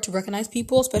it's hard to recognize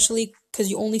people, especially because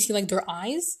you only see like their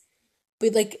eyes,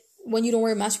 but like when you don't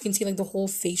wear a mask, you can see like the whole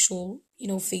facial,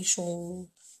 the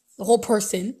whole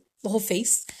person, the whole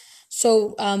face.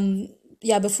 So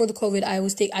yeah, before the COVID,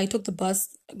 I took the bus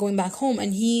going back home,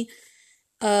 and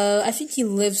I think he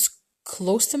lives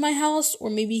close to my house, or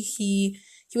maybe he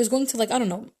was going to like, I don't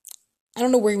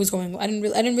know where he was going. I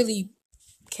didn't really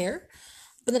care.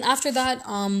 But then after that,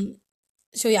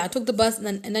 so yeah, I took the bus,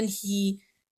 and then he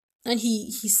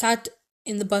sat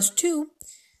in the bus too,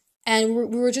 and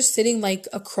we were just sitting like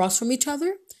across from each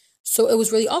other. So it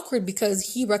was really awkward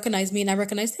because he recognized me and I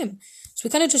recognized him. So we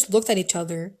kind of just looked at each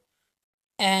other,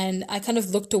 and I kind of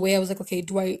looked away. I was like, okay,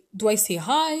 do I say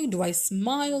hi? Do I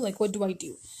smile? Like, what do I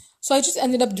do? So I just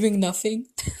ended up doing nothing.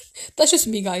 That's just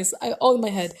me, guys. I all in my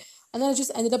head. And then I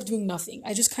just ended up doing nothing.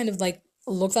 I just kind of like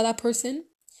looked at that person.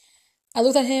 I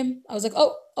looked at him. I was like,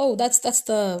 oh, that's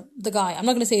the guy. I'm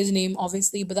not gonna say his name,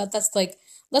 obviously, but that's like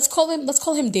let's call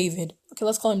him David. Okay,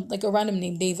 let's call him like a random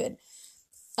name, David.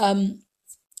 Um,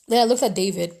 then I looked at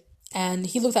David, and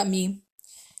he looked at me,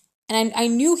 and I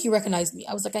knew he recognized me.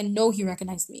 I was like, I know he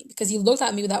recognized me because he looked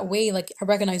at me that way, like, I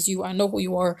recognize you. I know who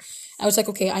you are. I was like,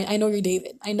 okay, I know you're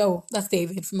David. I know that's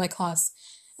David from my class.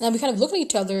 And then we kind of looked at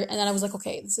each other, and then I was like,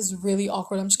 okay, this is really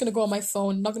awkward. I'm just gonna go on my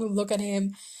phone. I'm not gonna look at him.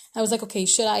 And I was like, okay,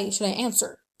 should I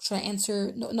answer? Should I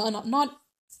answer? No, no, no, not.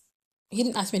 He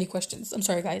didn't ask me any questions. I'm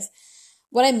sorry, guys.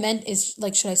 What I meant is,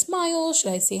 like, should I smile?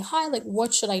 Should I say hi? Like,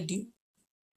 what should I do?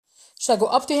 Should I go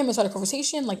up to him and start a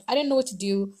conversation? Like, I didn't know what to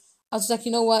do. I was like,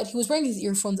 you know what? He was wearing his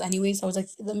earphones anyway, so I was like,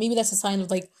 maybe that's a sign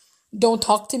of like, don't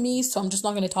talk to me. So I'm just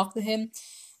not gonna talk to him.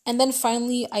 And then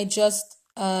finally, I just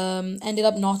ended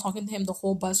up not talking to him the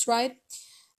whole bus ride,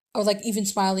 or like even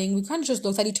smiling. We kind of just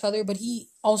looked at each other, but he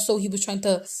was trying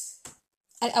to.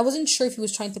 I wasn't sure if he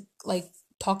was trying to like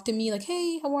talk to me, like,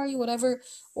 hey, how are you, whatever,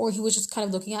 or he was just kind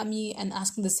of looking at me and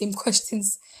asking the same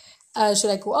questions.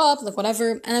 Should I go up, like,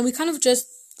 whatever? And then we kind of just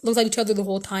looked at each other the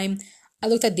whole time. I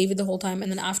looked at David the whole time,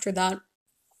 and then after that,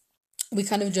 we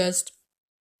kind of just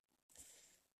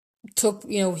took,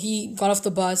 he got off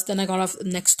the bus, then I got off the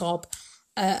next stop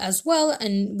as well,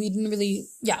 and we didn't really,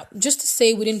 yeah, just to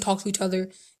say we didn't talk to each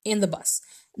other in the bus.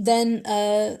 Then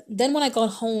when I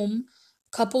got home,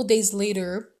 a couple days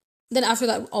later, then after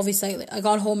that, obviously, I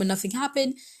got home and nothing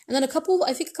happened, and then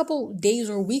I think a couple days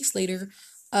or weeks later,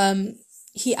 um,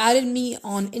 he added me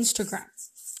on Instagram.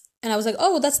 And I was like,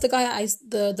 oh, that's the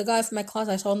guy from my class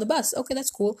I saw on the bus. Okay,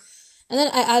 that's cool. And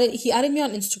then he added me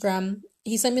on Instagram.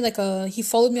 He sent me he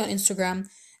followed me on Instagram.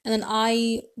 And then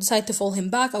I decided to follow him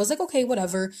back. I was like, okay,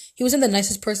 whatever. He wasn't the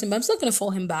nicest person, but I'm still gonna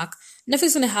follow him back.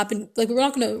 Nothing's gonna happen. Like, we're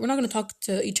not gonna talk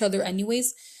to each other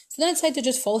anyways. So then I decided to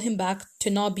just follow him back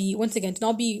to not be, once again, to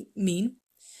not be mean.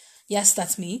 Yes,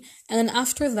 that's me. And then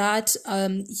after that,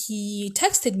 he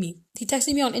texted me. He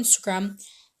texted me on Instagram.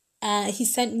 He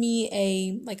sent me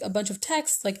a bunch of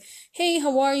texts like, "Hey,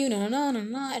 how are you?" No, no, no, no,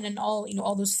 no, and then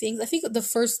all those things. I think the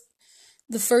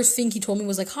first thing he told me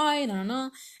was like, "Hi," no, no,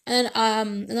 no, and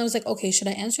I was like, "Okay, should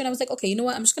I answer?" And I was like, "Okay, you know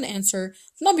what? I'm just gonna answer.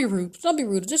 Not be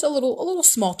rude. Just a little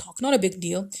small talk, not a big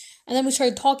deal." And then we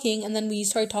started talking, and then we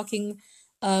started talking,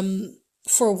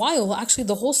 for a while. Actually,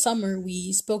 the whole summer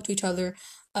we spoke to each other,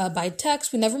 by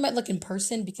text. We never met like in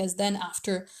person because then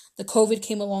after the COVID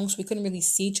came along, so we couldn't really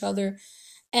see each other.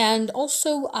 And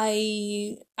also,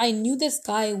 I knew this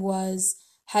guy was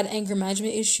had anger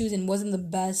management issues and wasn't the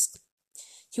best.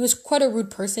 He was quite a rude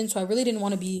person, so I really didn't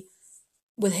want to be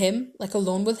with him, like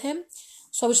alone with him.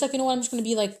 So I was like, you know what, I'm just gonna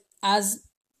be like, as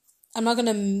I'm not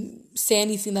gonna say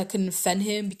anything that could offend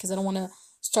him because I don't want to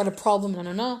start a problem. No,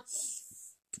 no, no.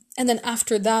 And then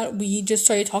after that, we just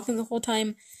started talking the whole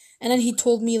time, and then David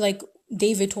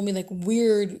told me like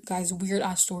weird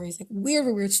ass stories, like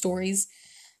weird stories.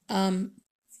 Um,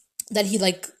 that he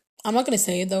like I'm not gonna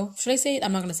say it though. Should I say it?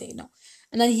 I'm not gonna say it, no.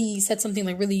 And then he said something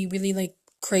like really, really like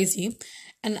crazy.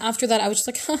 And after that I was just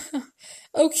like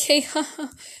okay,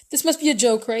 this must be a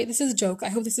joke, right? This is a joke. I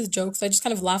hope this is a joke. So I just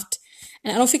kind of laughed.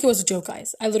 And I don't think it was a joke,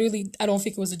 guys. I don't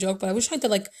think it was a joke, but I was trying to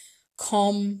like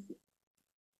calm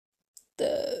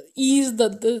ease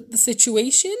the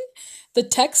situation, the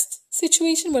text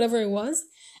situation, whatever it was.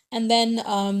 And then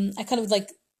I kind of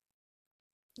like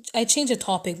I changed the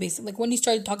topic basically. Like when he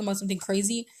started talking about something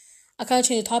crazy, I kind of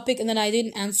changed the topic, and then I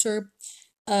didn't answer.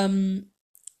 Um,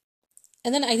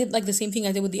 and then I did like the same thing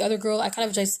I did with the other girl. I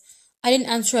didn't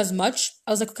answer as much.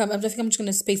 I was like, okay, I think I'm just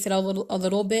gonna space it out a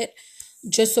little bit,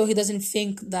 just so he doesn't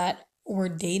think that we're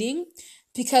dating.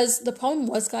 Because the problem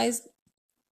was, guys,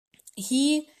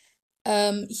 he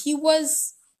he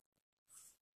was.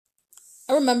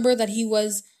 I remember that he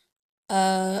was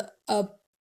uh a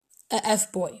a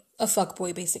f boy, a fuck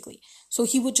boy, basically. So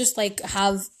he would just like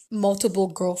have multiple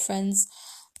girlfriends,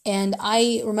 and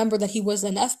I remember that he was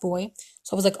an f boy.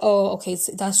 So I was like, oh, okay,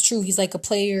 so that's true. He's like a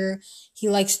player. He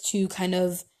likes to kind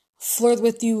of flirt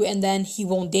with you, and then he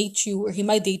won't date you, or he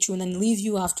might date you and then leave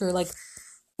you after like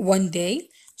one day.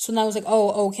 So now I was like,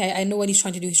 oh, okay, I know what he's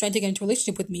trying to do. He's trying to get into a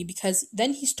relationship with me, because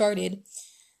then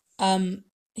um,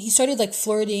 he started like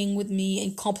flirting with me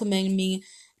and complimenting me,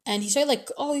 and he started like,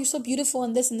 oh, you're so beautiful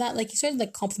and this and that. Like he started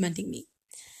like complimenting me,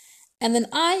 and then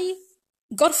I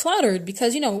got flattered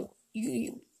because a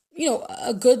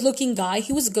good looking guy.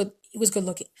 He was good. He was good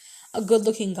looking, a good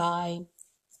looking guy.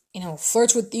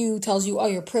 flirts with you, tells you, oh,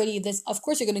 you're pretty, this, of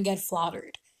course you're gonna get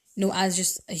flattered. As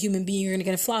just a human being, you're gonna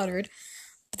get flattered.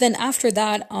 But then after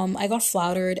that, I got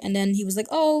flattered, and then he was like,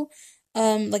 oh,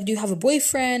 like, do you have a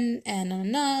boyfriend?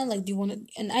 And like, do you want to?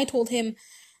 And I told him,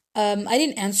 I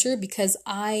didn't answer because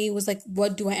I was like,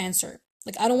 what do I answer?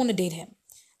 Like, I don't want to date him.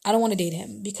 I don't want to date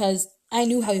him because I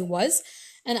knew how he was.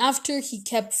 And after he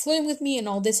kept flirting with me and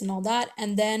all this and all that,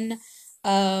 and then,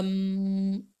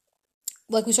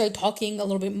 like, we started talking a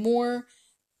little bit more,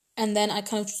 and then I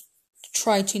kind of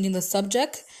tried changing the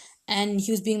subject, and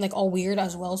he was being like all weird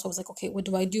as well. So I was like, okay, what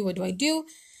do I do? What do I do?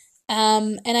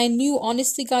 And I knew,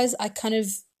 honestly, guys, I kind of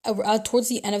towards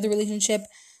the end of the relationship,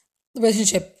 there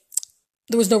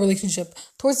was no relationship.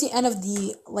 Towards the end of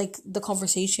the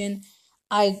conversation,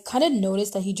 I kind of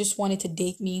noticed that he just wanted to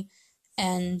date me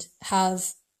and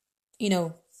have, you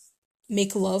know,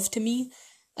 make love to me,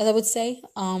 as I would say.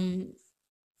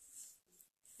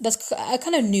 That's I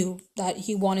kind of knew that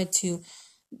he wanted to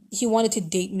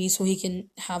date me so he can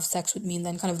have sex with me and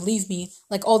then kind of leave me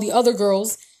like all the other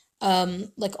girls,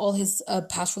 like all his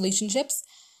past relationships.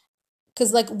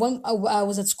 Because like when I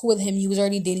was at school with him, he was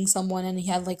already dating someone, and he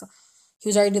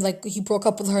was already like he broke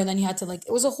up with her, and then he had to like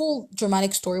it was a whole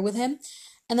dramatic story with him.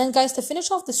 And then, guys, to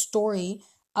finish off the story,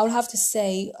 I would have to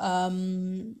say,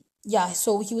 yeah.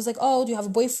 So he was like, "Oh, do you have a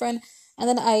boyfriend?" And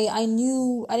then I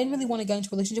knew I didn't really want to get into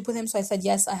a relationship with him, so I said,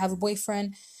 "Yes, I have a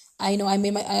boyfriend." I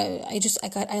made my I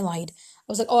lied. I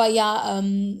was like, "Oh yeah,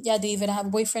 yeah, David, I have a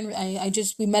boyfriend. I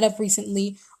just we met up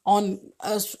recently on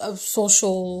a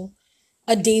social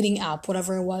a dating app,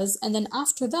 whatever it was." And then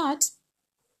after that,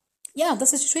 yeah,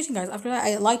 that's the situation, guys. After that,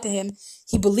 I lied to him.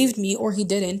 He believed me, or he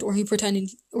didn't, or he pretended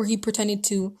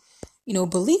to,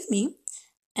 believe me.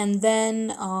 And then,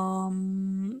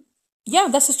 yeah,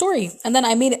 that's the story. And then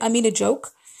I made a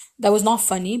joke that was not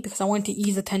funny because I wanted to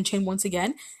ease the tension once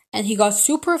again. And he got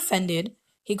super offended.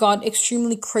 He got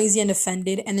extremely crazy and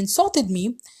offended and insulted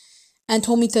me and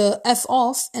told me to F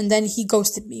off. And then he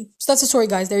ghosted me. So that's the story,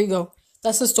 guys. There you go.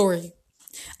 That's the story.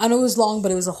 I know it was long,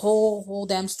 but it was a whole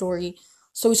damn story.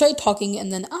 So we started talking, and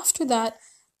then after that,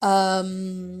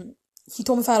 he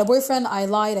told me if I had a boyfriend. I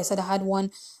lied. I said I had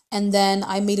one, and then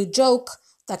I made a joke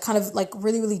that kind of like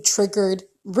really triggered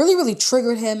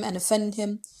him and offended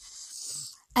him.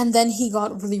 And then he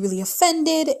got really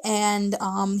offended, and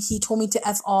he told me to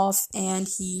f off, and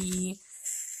he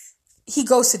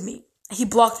ghosted me. He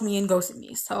blocked me and ghosted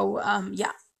me. So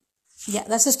yeah,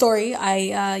 that's the story.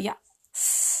 Yeah.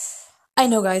 I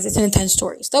know, guys, it's an intense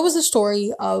story. So that was the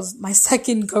story of my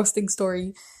second ghosting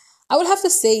story. I would have to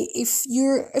say, if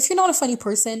you're not a funny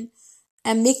person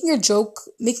and making jokes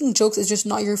is just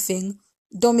not your thing,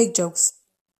 don't make jokes.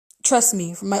 Trust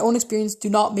me, from my own experience, do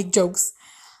not make jokes.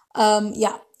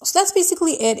 Yeah. So that's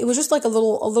basically it. It was just like a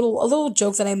little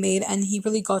joke that I made, and he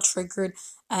really got triggered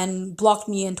and blocked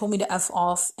me and told me to f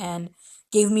off and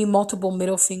gave me multiple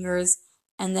middle fingers,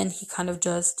 and then he kind of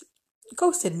just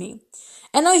ghosted me.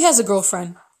 And now he has a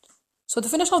girlfriend. So to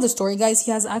finish off the story, guys,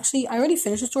 he has actually I already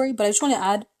finished the story, but I just want to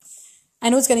add. I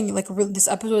know it's getting like this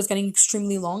episode is getting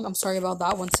extremely long. I'm sorry about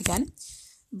that once again.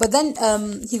 But then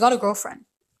he got a girlfriend.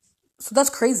 So that's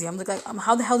crazy. I'm like,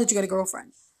 how the hell did you get a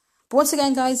girlfriend? But once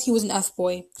again, guys, he was an F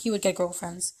boy. He would get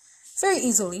girlfriends very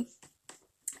easily.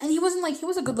 And he was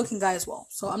a good looking guy as well.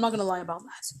 So I'm not gonna lie about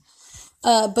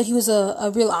that. But he was a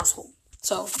real asshole.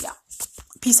 So yeah.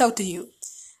 Peace out to you.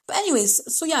 But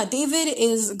anyways, so yeah, David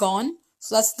is gone.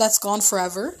 So that's gone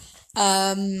forever.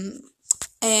 And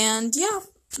yeah,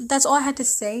 that's all I had to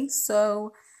say.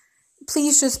 So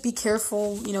please just be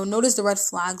careful, notice the red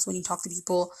flags when you talk to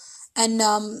people, and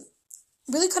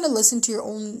really kind of listen to your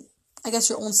own, I guess,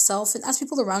 your own self, and ask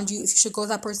people around you if you should go with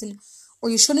that person or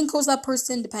you shouldn't go with that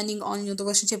person, depending on the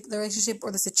relationship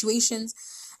or the situations.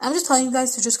 And I'm just telling you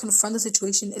guys to just confront the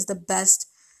situation is the best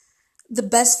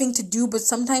thing to do. But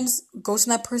sometimes ghosting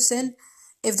that person,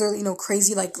 if they're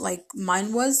crazy like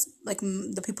mine was, like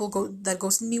the people that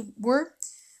ghosted me were,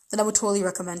 then I would totally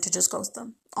recommend to just ghost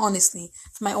them. Honestly,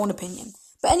 from my own opinion.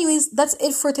 But anyways, that's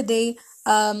it for today.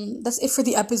 That's it for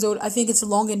the episode. I think it's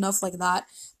long enough like that.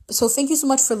 So thank you so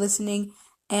much for listening,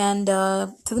 and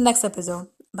to the next episode.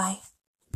 Bye.